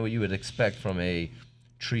was kind of what you would expect from a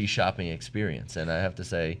tree shopping experience. And I have to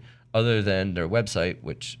say, other than their website,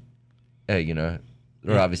 which, hey,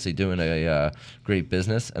 they're obviously doing a great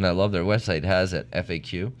business, and I love their website. It has an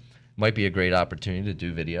FAQ. Might be a great opportunity to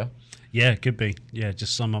do video. Yeah, it could be. Yeah,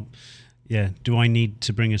 just sum up. Yeah, do I need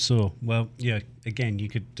to bring a saw? Well, yeah, again, you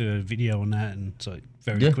could do a video on that and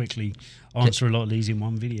very quickly answer a lot of these in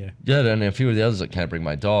one video. Yeah, and a few of the others, can I bring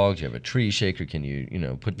my dog? Do you have a tree shaker? Can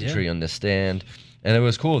you, put the tree on this stand? And it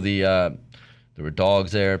was cool. There were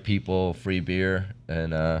dogs there, people, free beer.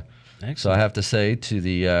 And so I have to say to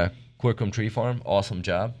the Corcoran Tree Farm, awesome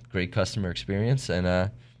job, great customer experience, and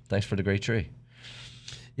thanks for the great tree.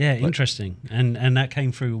 Yeah, interesting. And that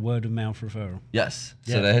came through word of mouth referral. Yes.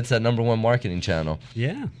 Yeah. So that hits that #1 marketing channel.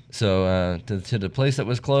 Yeah. So to the place that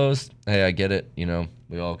was closed, hey, I get it.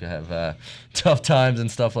 We all could have tough times and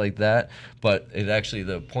stuff like that. But it actually,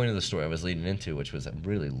 the point of the story I was leading into, which was a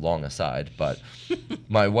really long aside, but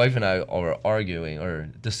my wife and I are arguing or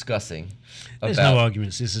discussing There's no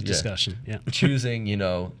arguments. This is a discussion. Yeah. Choosing,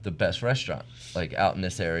 the best restaurant, out in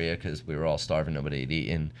this area, because we were all starving, nobody had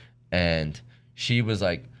eaten. And she was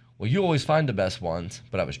like, well, you always find the best ones,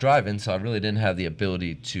 but I was driving, so I really didn't have the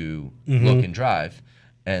ability to look and drive.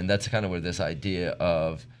 And that's kind of where this idea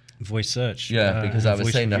of voice search. Yeah, because I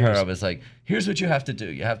was saying to her, I was like, here's what you have to do.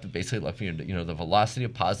 You have to basically look for the velocity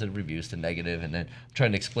of positive reviews to negative, and then I'm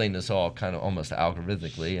trying to explain this all kind of almost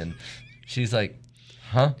algorithmically. And she's like,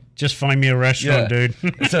 huh? Just find me a restaurant, dude.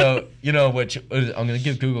 So, which I'm going to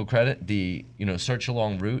give Google credit. The, search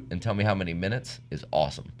along route and tell me how many minutes is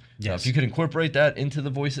awesome. Yes. Now, if you could incorporate that into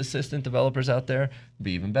the voice assistant developers out there, it'd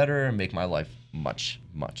be even better and make my life much,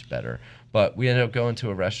 much better. But we ended up going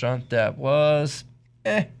to a restaurant that was,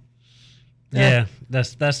 Yeah,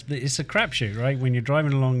 that's it's a crapshoot, right? When you're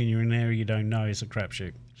driving along and you're in an area you don't know, it's a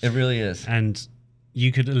crapshoot. It really is. And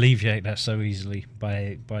you could alleviate that so easily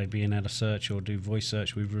by being able to search or do voice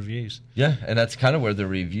search with reviews. Yeah, and that's kind of where the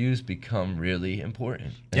reviews become really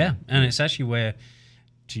important. And it's actually where,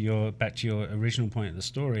 back to your original point of the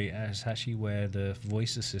story, it's actually where the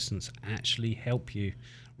voice assistants actually help you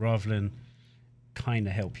rather than kind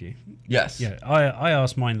of help you. Yes. Yeah, I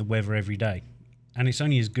ask mine the weather every day. And it's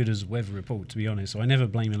only as good as the weather report, to be honest. So I never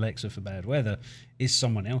blame Alexa for bad weather. It's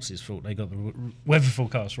someone else's fault. They got the weather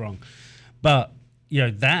forecast wrong. But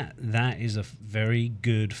that is a very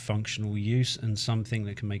good functional use and something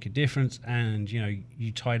that can make a difference. And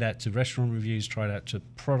you tie that to restaurant reviews, tie that to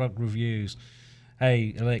product reviews.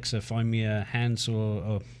 Hey Alexa, find me a hand saw,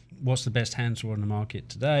 or what's the best hand saw on the market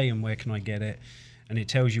today, and where can I get it? And it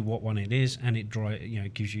tells you what one it is, and it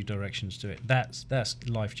gives you directions to it. That's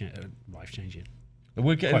life changing.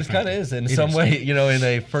 It kind of is in some way, in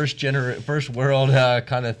a first world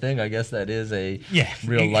kind of thing. I guess that is a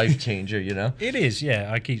real life changer, It is, yeah.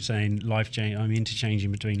 I keep saying life change. I'm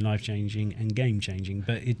interchanging between life changing and game changing,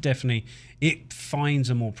 but it finds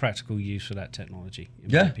a more practical use for that technology.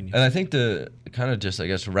 In my opinion. And I think to kind of just, I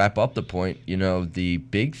guess, wrap up the point, the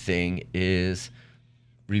big thing is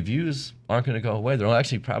reviews aren't going to go away. They'll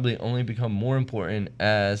actually probably only become more important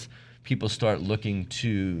as people start looking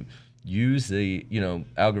to use the,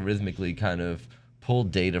 algorithmically kind of pull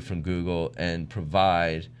data from Google and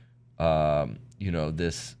provide, that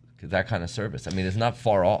kind of service. I mean, it's not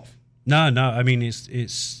far off. No. I mean,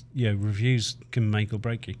 it's reviews can make or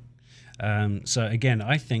break you. So again,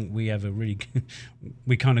 I think we have we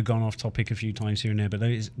kind of gone off topic a few times here and there, but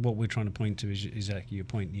what we're trying to point to is exactly your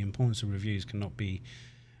point. The importance of reviews cannot be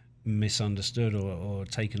misunderstood or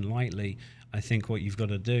taken lightly. I think what you've got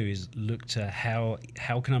to do is look to how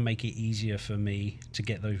can I make it easier for me to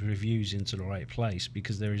get those reviews into the right place,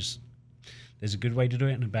 because there's a good way to do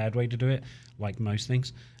it and a bad way to do it, like most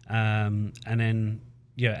things. And then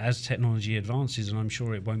as technology advances, and I'm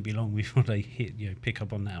sure it won't be long before they pick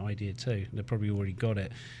up on that idea too. They've probably already got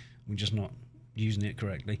it. We're just not using it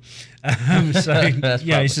correctly.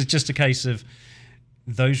 It's just a case of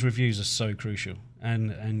those reviews are so crucial,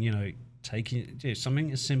 and taking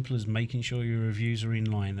something as simple as making sure your reviews are in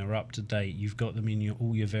line, they're up to date, you've got them in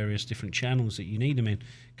all your various different channels that you need them in,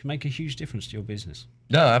 can make a huge difference to your business.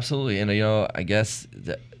 No, absolutely. And I guess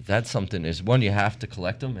that's something is, one, you have to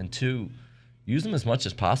collect them, and two, use them as much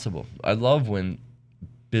as possible. I love when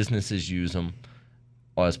businesses use them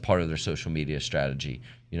as part of their social media strategy,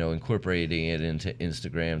 incorporating it into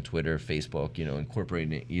Instagram, Twitter, Facebook,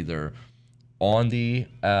 incorporating it either on the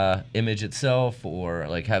image itself, or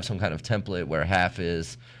like have some kind of template where half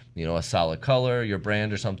is, a solid color, your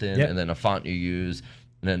brand or something, and then a font you use,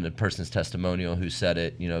 and then the person's testimonial who said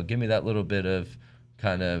it, give me that little bit of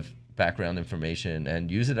kind of background information,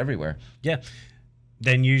 and use it everywhere. Yeah.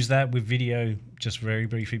 Then use that with video, just very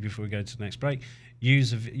briefly before we go to the next break.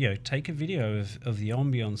 Take a video of the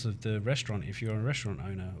ambience of the restaurant if you're a restaurant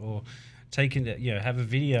owner, or have a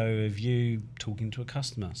video of you talking to a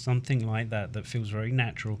customer, something like that feels very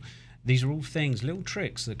natural. These are all things, little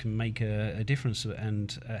tricks that can make a difference,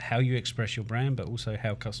 and how you express your brand, but also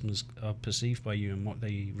how customers are perceived by you and what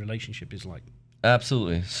the relationship is like.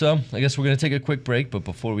 Absolutely. So I guess we're going to take a quick break, but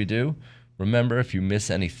before we do, remember, if you miss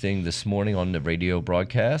anything this morning on the radio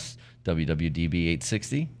broadcast, WWDB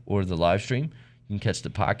 860, or the live stream, you can catch the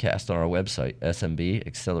podcast on our website,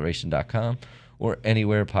 smbacceleration.com, or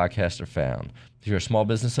anywhere podcasts are found. If you're a small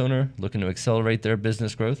business owner looking to accelerate their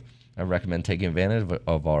business growth, I recommend taking advantage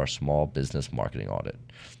of our small business marketing audit.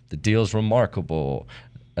 The deal is remarkable,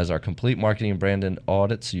 as our complete marketing and branding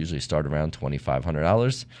audits usually start around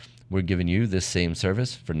 $2,500. We're giving you this same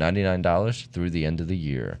service for $99 through the end of the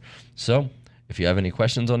year. So if you have any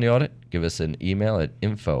questions on the audit, give us an email at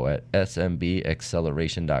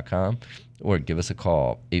info@smbacceleration.com, or give us a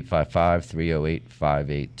call,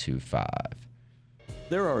 855-308-5825.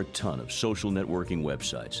 There are a ton of social networking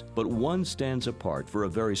websites, but one stands apart for a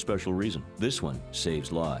very special reason. This one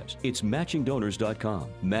saves lives. It's MatchingDonors.com.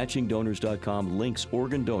 MatchingDonors.com links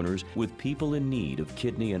organ donors with people in need of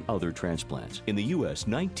kidney and other transplants. In the U.S.,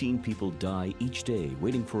 19 people die each day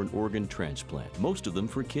waiting for an organ transplant, most of them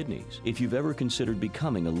for kidneys. If you've ever considered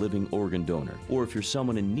becoming a living organ donor, or if you're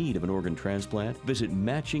someone in need of an organ transplant, visit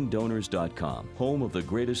MatchingDonors.com, home of the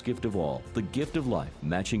greatest gift of all, the gift of life,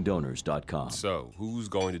 MatchingDonors.com. So, who's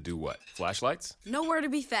going to do what? Flashlights? Nowhere to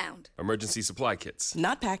be found. Emergency supply kits?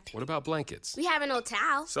 Not packed. What about blankets? We have an old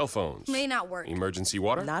towel. Cell phones? May not work. Emergency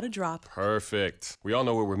water? Not a drop. Perfect. We all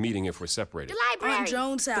know where we're meeting if we're separated. The library. On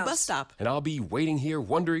Jones' house. The bus stop. And I'll be waiting here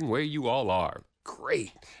wondering where you all are.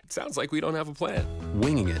 Great. It sounds like we don't have a plan.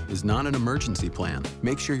 Winging it is not an emergency plan.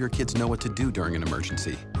 Make sure your kids know what to do during an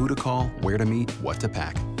emergency, who to call, where to meet, what to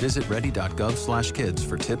pack. Visit ready.gov/kids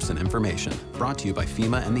for tips and information. Brought to you by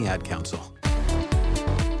FEMA and the Ad Council.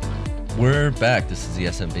 We're back. This is the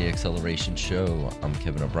SMB Acceleration Show. I'm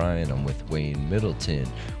Kevin O'Brien. I'm with Wayne Middleton.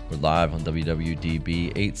 We're live on WWDB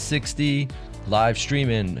 860, live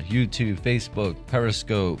streaming YouTube, Facebook,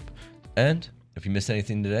 Periscope. And if you missed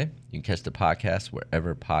anything today, you can catch the podcast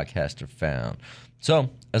wherever podcasts are found. So,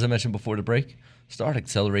 as I mentioned before the break, start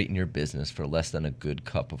accelerating your business for less than a good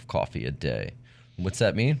cup of coffee a day. What's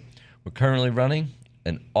that mean? We're currently running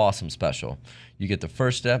an awesome special. You get the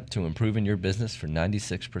first step to improving your business for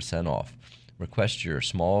 96% off. Request your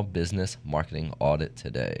small business marketing audit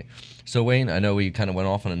today. So Wayne, I know we kind of went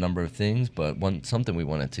off on a number of things, but something we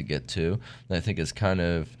wanted to get to that I think is kind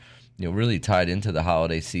of really tied into the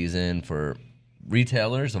holiday season for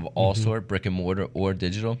retailers of all sort, brick and mortar or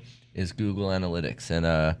digital, is Google Analytics.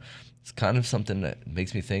 And it's kind of something that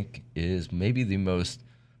makes me think is maybe the most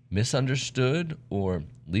misunderstood or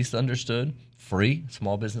least understood free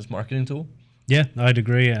small business marketing tool. Yeah, I'd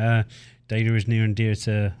agree. Data is near and dear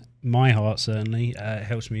to my heart, certainly. It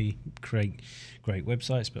helps me create great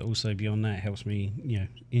websites, but also beyond that, it helps me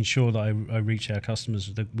ensure that I reach our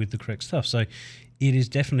customers with the correct stuff. So it is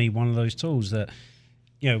definitely one of those tools that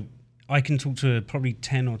I can talk to probably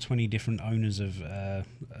 10 or 20 different owners of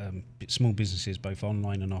small businesses, both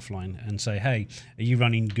online and offline, and say, hey, are you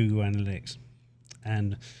running Google Analytics?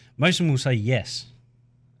 And most of them will say yes.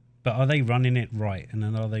 But are they running it right? And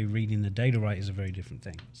then are they reading the data right is a very different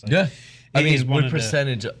thing. So yeah. I mean, what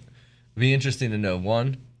percentage, it'd be interesting to know,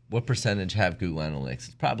 one, what percentage have Google Analytics?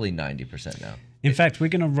 It's probably 90% now. In fact, we're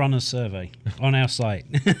going to run a survey on our site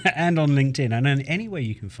and on LinkedIn and then anywhere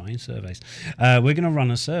you can find surveys. We're going to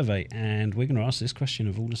run a survey and we're going to ask this question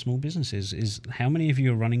of all the small businesses is how many of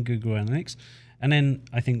you are running Google Analytics? And then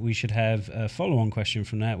I think we should have a follow-on question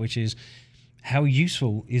from that, which is how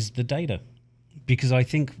useful is the data? Because I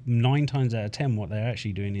think 9 times out of 10, what they're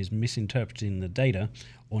actually doing is misinterpreting the data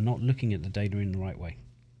or not looking at the data in the right way.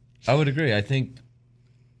 I would agree. I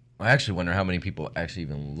actually wonder how many people actually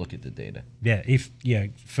even look at the data. Yeah,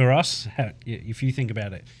 for us, if you think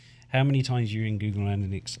about it, how many times you're in Google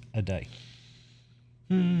Analytics a day?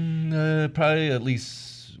 Probably at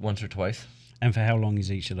least once or twice. And for how long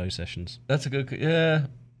is each of those sessions? That's a good, yeah.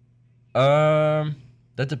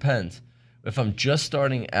 That depends. If I'm just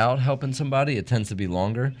starting out helping somebody, it tends to be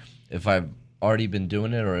longer. If I've already been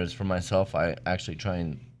doing it or it's for myself, I actually try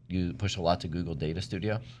and push a lot to Google Data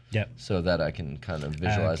Studio. Yep. So that I can kind of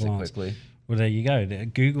visualize it quickly. Well, there you go.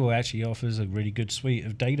 Google actually offers a really good suite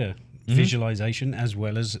of data visualization as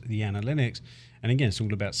well as the analytics. And again, it's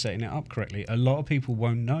all about setting it up correctly. A lot of people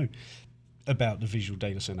won't know about the Visual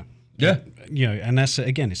Data Center. Yeah. And that's,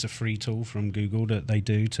 again, it's a free tool from Google that they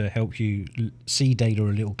do to help you see data a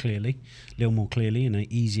little more clearly and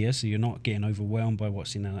easier, so you're not getting overwhelmed by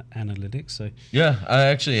what's in analytics. So yeah,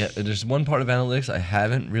 there's one part of analytics I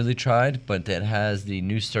haven't really tried, but that has the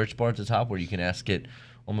new search bar at the top where you can ask it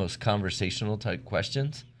almost conversational type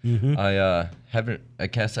questions. I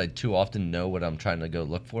guess I too often know what I'm trying to go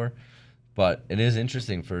look for, but it is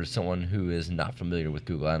interesting for someone who is not familiar with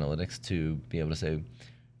Google Analytics to be able to say,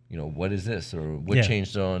 what is this? Or what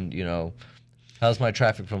changed on, how's my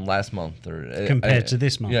traffic from last month? Or compared to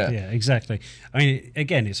this month. Yeah, exactly. I mean,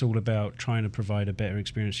 again, it's all about trying to provide a better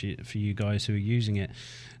experience for you guys who are using it.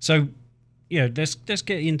 So, let's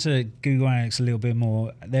get into Google Analytics a little bit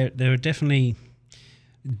more. There are definitely,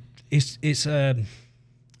 it's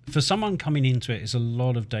for someone coming into it, it's a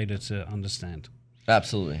lot of data to understand.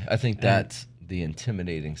 Absolutely. I think that's the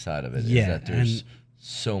intimidating side of it, is that there's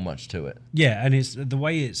so much to it. Yeah, and it's the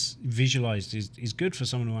way it's visualized is good for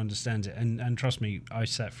someone who understands it. And trust me, I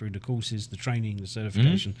sat through the courses, the training, the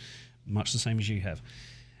certification, much the same as you have.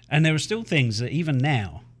 And there are still things that even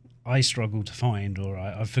now I struggle to find or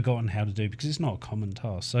I've forgotten how to do because it's not a common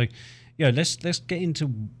task. So, let's get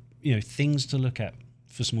into things to look at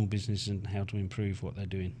for small businesses and how to improve what they're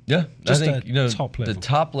doing. Yeah, just I think top level. The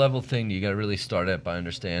top level thing you got to really start at by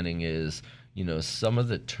understanding is some of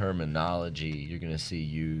the terminology you're going to see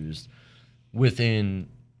used within,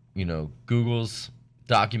 Google's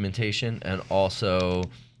documentation and also,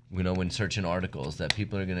 when searching articles that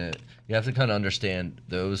people are going to, you have to kind of understand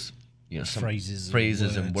those, some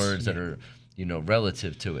phrases and words that are,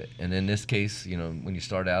 relative to it. And in this case, when you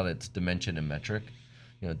start out, it's dimension and metric,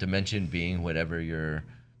 dimension being whatever you're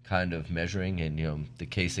kind of measuring. And, the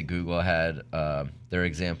case that Google had, their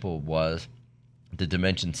example was the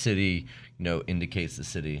dimension city, indicates the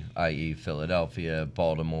city, i.e. Philadelphia,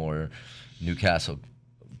 Baltimore, Newcastle,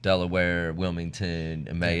 Delaware, Wilmington,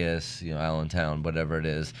 Emmaus, Allentown, whatever it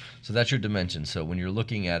is. So that's your dimension. So when you're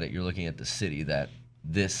looking at it, you're looking at the city that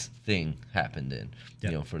this thing happened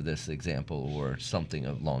in, for this example or something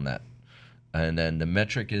along that. And then the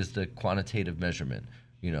metric is the quantitative measurement.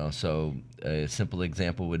 So a simple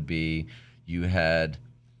example would be you had,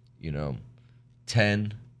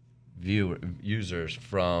 10 users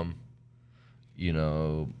from,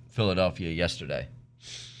 Philadelphia yesterday.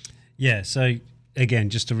 Yeah. So again,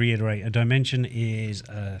 just to reiterate, a dimension is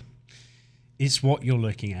it's what you're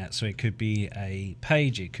looking at. So it could be a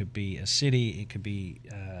page, it could be a city, it could be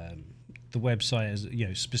the website as, you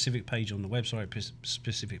know, specific page on the website,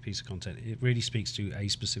 specific piece of content. It really speaks to a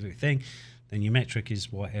specific thing. Then your metric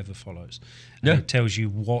is whatever follows. And it tells you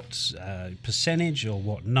what percentage or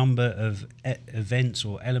what number of events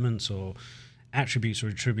or elements or attributes are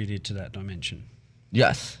attributed to that dimension.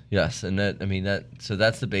 Yes, and so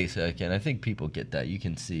that's the basic, and I think people get that. You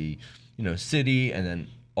can see, you know, city and then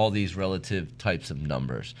all these relative types of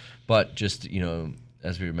numbers, but just, you know,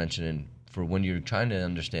 as we were mentioning, for when you're trying to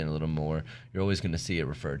understand a little more, you're always going to see it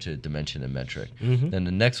referred to dimension and metric. Then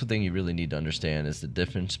the next thing you really need to understand is the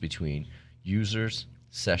difference between users,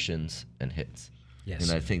 sessions, and hits. Yes.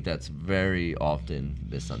 And I think that's very often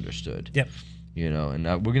misunderstood. Yep. You know, and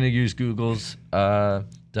we're going to use Google's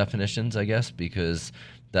definitions, I guess, because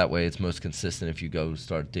that way it's most consistent. If you go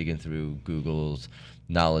start digging through Google's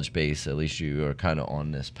knowledge base, at least you are kind of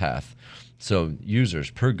on this path. So users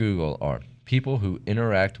per Google are people who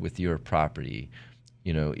interact with your property,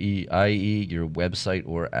 you know, i.e. your website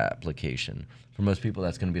or application. For most people,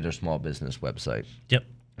 that's going to be their small business website. Yep.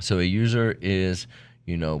 So a user is,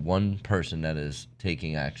 you know, one person that is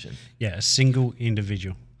taking action. Yeah, a single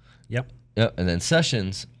individual. Yep. Yeah, and then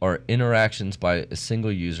sessions are interactions by a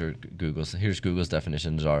single user. Here's Google's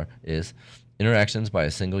definitions is interactions by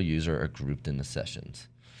a single user are grouped into sessions.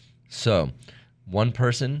 So one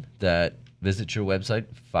person that visits your website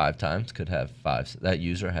 5 times could have 5. That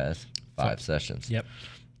user has 5 sessions. Yep.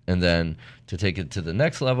 And then to take it to the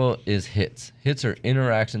next level is hits. Hits are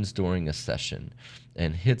interactions during a session.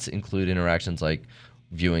 And hits include interactions like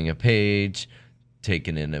viewing a page,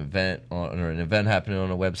 taking an event or an event happening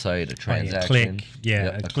on a website, a transaction,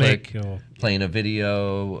 a click, or playing a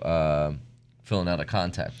video, filling out a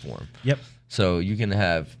contact form. Yep. So you can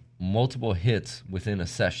have multiple hits within a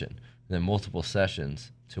session, then multiple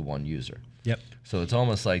sessions to one user. Yep. So it's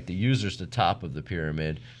almost like the user's the top of the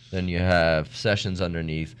pyramid, then you have sessions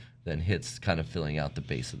underneath, then hits kind of filling out the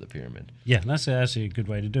base of the pyramid. Yeah, that's actually a good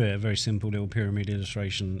way to do it. A very simple little pyramid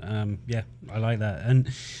illustration. Yeah, I like that.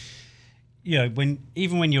 And you know,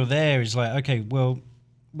 when you're there, it's like, okay, well,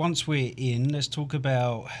 once we're in, let's talk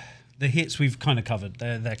about the hits we've kind of covered.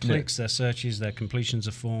 Their clicks, their searches, their completions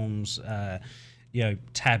of forms, you know,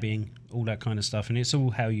 tabbing, all that kind of stuff. And it's all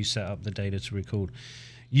how you set up the data to record.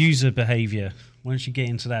 User behavior, once you get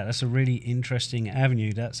into that, that's a really interesting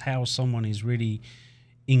avenue. That's how someone is really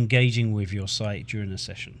engaging with your site during a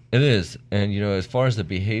session. It is. And, you know, as far as the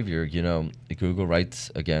behavior, you know, Google writes,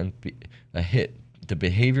 again, a hit. The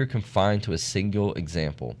behavior confined to a single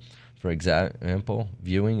example. For example,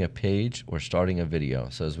 viewing a page or starting a video.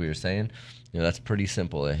 So as we were saying, you know, that's pretty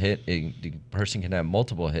simple. A hit, the person can have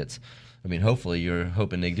multiple hits. I mean, hopefully you're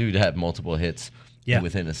hoping they do have multiple hits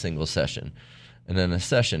within a single session. And then a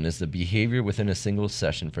session is the behavior within a single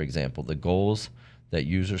session. For example, the goals that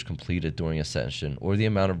users completed during a session or the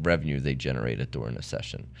amount of revenue they generated during a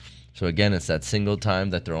session. So again, it's that single time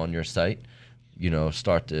that they're on your site, you know,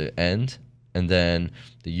 start to end. And then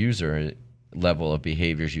the user level of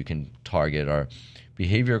behaviors you can target are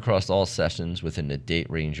behavior across all sessions within the date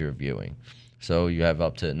range you're viewing. So you have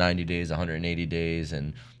up to 90 days, 180 days,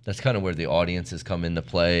 and that's kind of where the audiences come into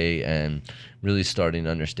play and really starting to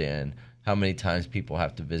understand how many times people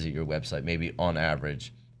have to visit your website, maybe on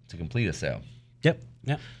average, to complete a sale. Yep.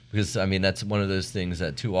 Yeah. Because, I mean, that's one of those things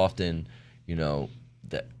that too often, you know,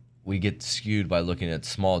 that we get skewed by looking at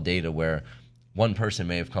small data where one person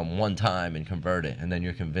may have come one time and converted, and then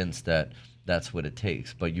you're convinced that that's what it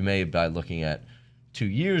takes. But you may, by looking at 2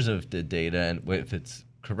 years of the data, and if it's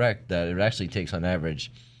correct, that it actually takes on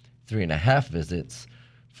average 3.5 visits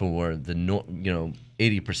for the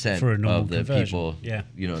 80% of the people,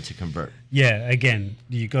 you know, to convert. Yeah, again,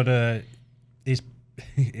 you gotta.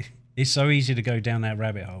 It's so easy to go down that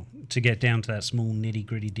rabbit hole to get down to that small nitty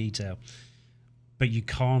gritty detail, but you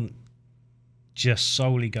can't just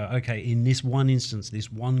solely go, okay, in this one instance, this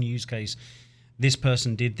one use case, this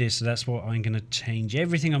person did this, so that's what I'm going to change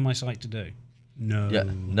everything on my site to do. No. Yeah.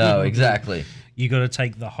 No, exactly. You got to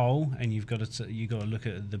take the whole, and you've got to look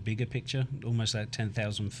at the bigger picture, almost that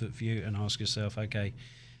 10,000 foot view, and ask yourself, okay,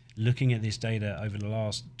 looking at this data over the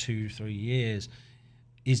last 2-3 years,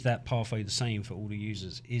 is that pathway the same for all the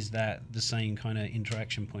users? Is that the same kind of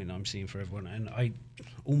interaction point I'm seeing for everyone? And I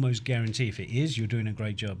almost guarantee if it is, you're doing a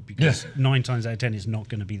great job, because 9 times out of 10 it's not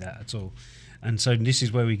going to be that at all. And so this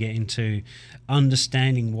is where we get into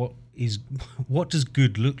understanding what does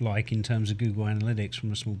good look like in terms of Google Analytics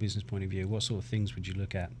from a small business point of view. What sort of things would you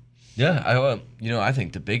look at? Yeah, I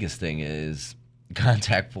think the biggest thing is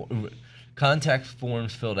contact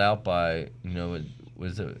forms filled out by, you know,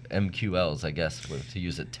 was it MQLs, I guess, to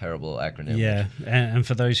use a terrible acronym. Yeah, and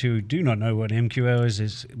for those who do not know what MQL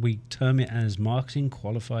is we term it as marketing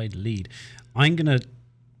qualified lead. I'm going to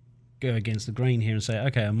go against the grain here and say,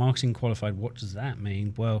 okay, a marketing qualified, what does that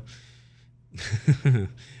mean? Well,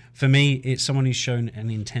 for me, it's someone who's shown an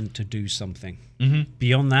intent to do something. Mm-hmm.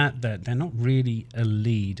 Beyond that, they're not really a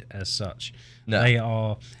lead as such. No. They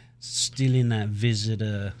are still in that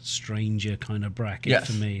visitor, stranger kind of bracket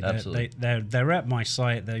for me. Absolutely. They're at my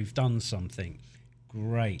site. They've done something.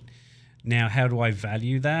 Great. Now, how do I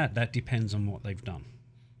value that? That depends on what they've done.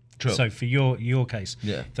 True. So for your case,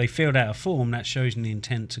 if they filled out a form, that shows an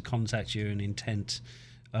intent to contact you, an intent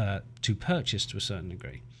to purchase to a certain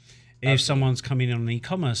degree. If someone's come in on an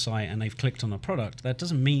e-commerce site and they've clicked on a product, that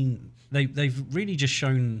doesn't mean they've really just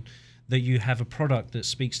shown that you have a product that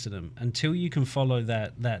speaks to them. Until you can follow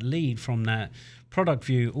that lead from that product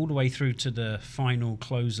view all the way through to the final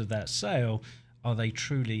close of that sale, are they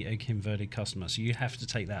truly a converted customer? So you have to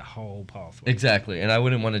take that whole pathway. Exactly. And I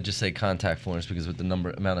wouldn't want to just say contact forms, because with the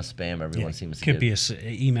amount of spam everyone seems to get. It could be an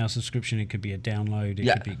email subscription. It could be a download.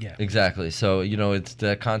 It could be, exactly. So, it's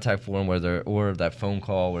the contact form or that phone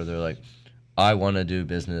call where they're like, I want to do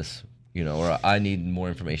business, or I need more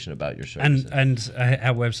information about your service. And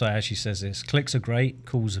our website actually says this: clicks are great,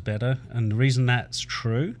 calls are better. And the reason that's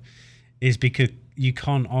true is because you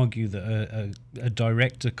can't argue that a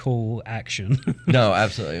direct to call action. No,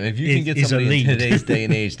 absolutely. If you can get somebody in today's day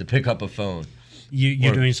and age to pick up a phone,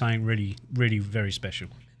 you're doing something really, really very special.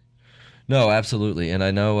 No, absolutely. And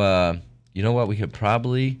I know, you know what, we could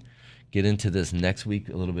probably get into this next week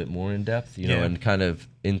a little bit more in depth, and kind of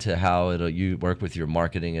into how you work with your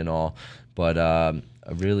marketing and all. But I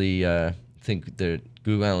really think that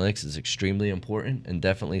Google Analytics is extremely important and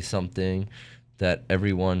definitely something that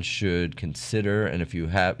everyone should consider. And if you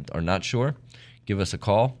are not sure, give us a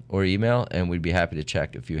call or email, and we'd be happy to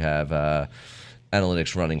check if you have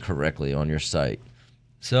analytics running correctly on your site.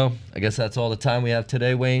 So I guess that's all the time we have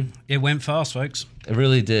today, Wayne. It went fast, folks. It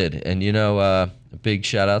really did. And, a big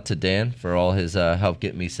shout out to Dan for all his help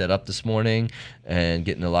getting me set up this morning and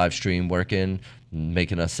getting the live stream working,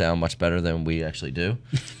 making us sound much better than we actually do.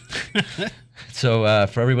 So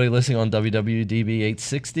for everybody listening on WWDB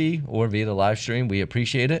 860 or via the live stream, we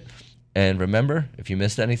appreciate it. And remember, if you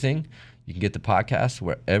missed anything, you can get the podcast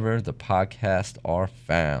wherever the podcasts are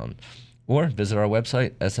found. Or visit our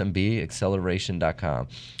website, smbacceleration.com.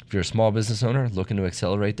 If you're a small business owner looking to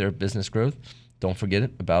accelerate their business growth, don't forget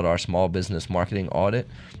about our small business marketing audit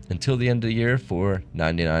until the end of the year for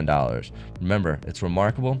 $99. Remember, it's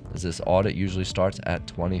remarkable as this audit usually starts at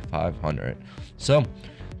 $2,500. So,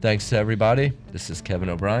 thanks to everybody. This is Kevin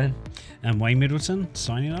O'Brien. And Wayne Middleton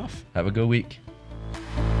signing off. Have a good week.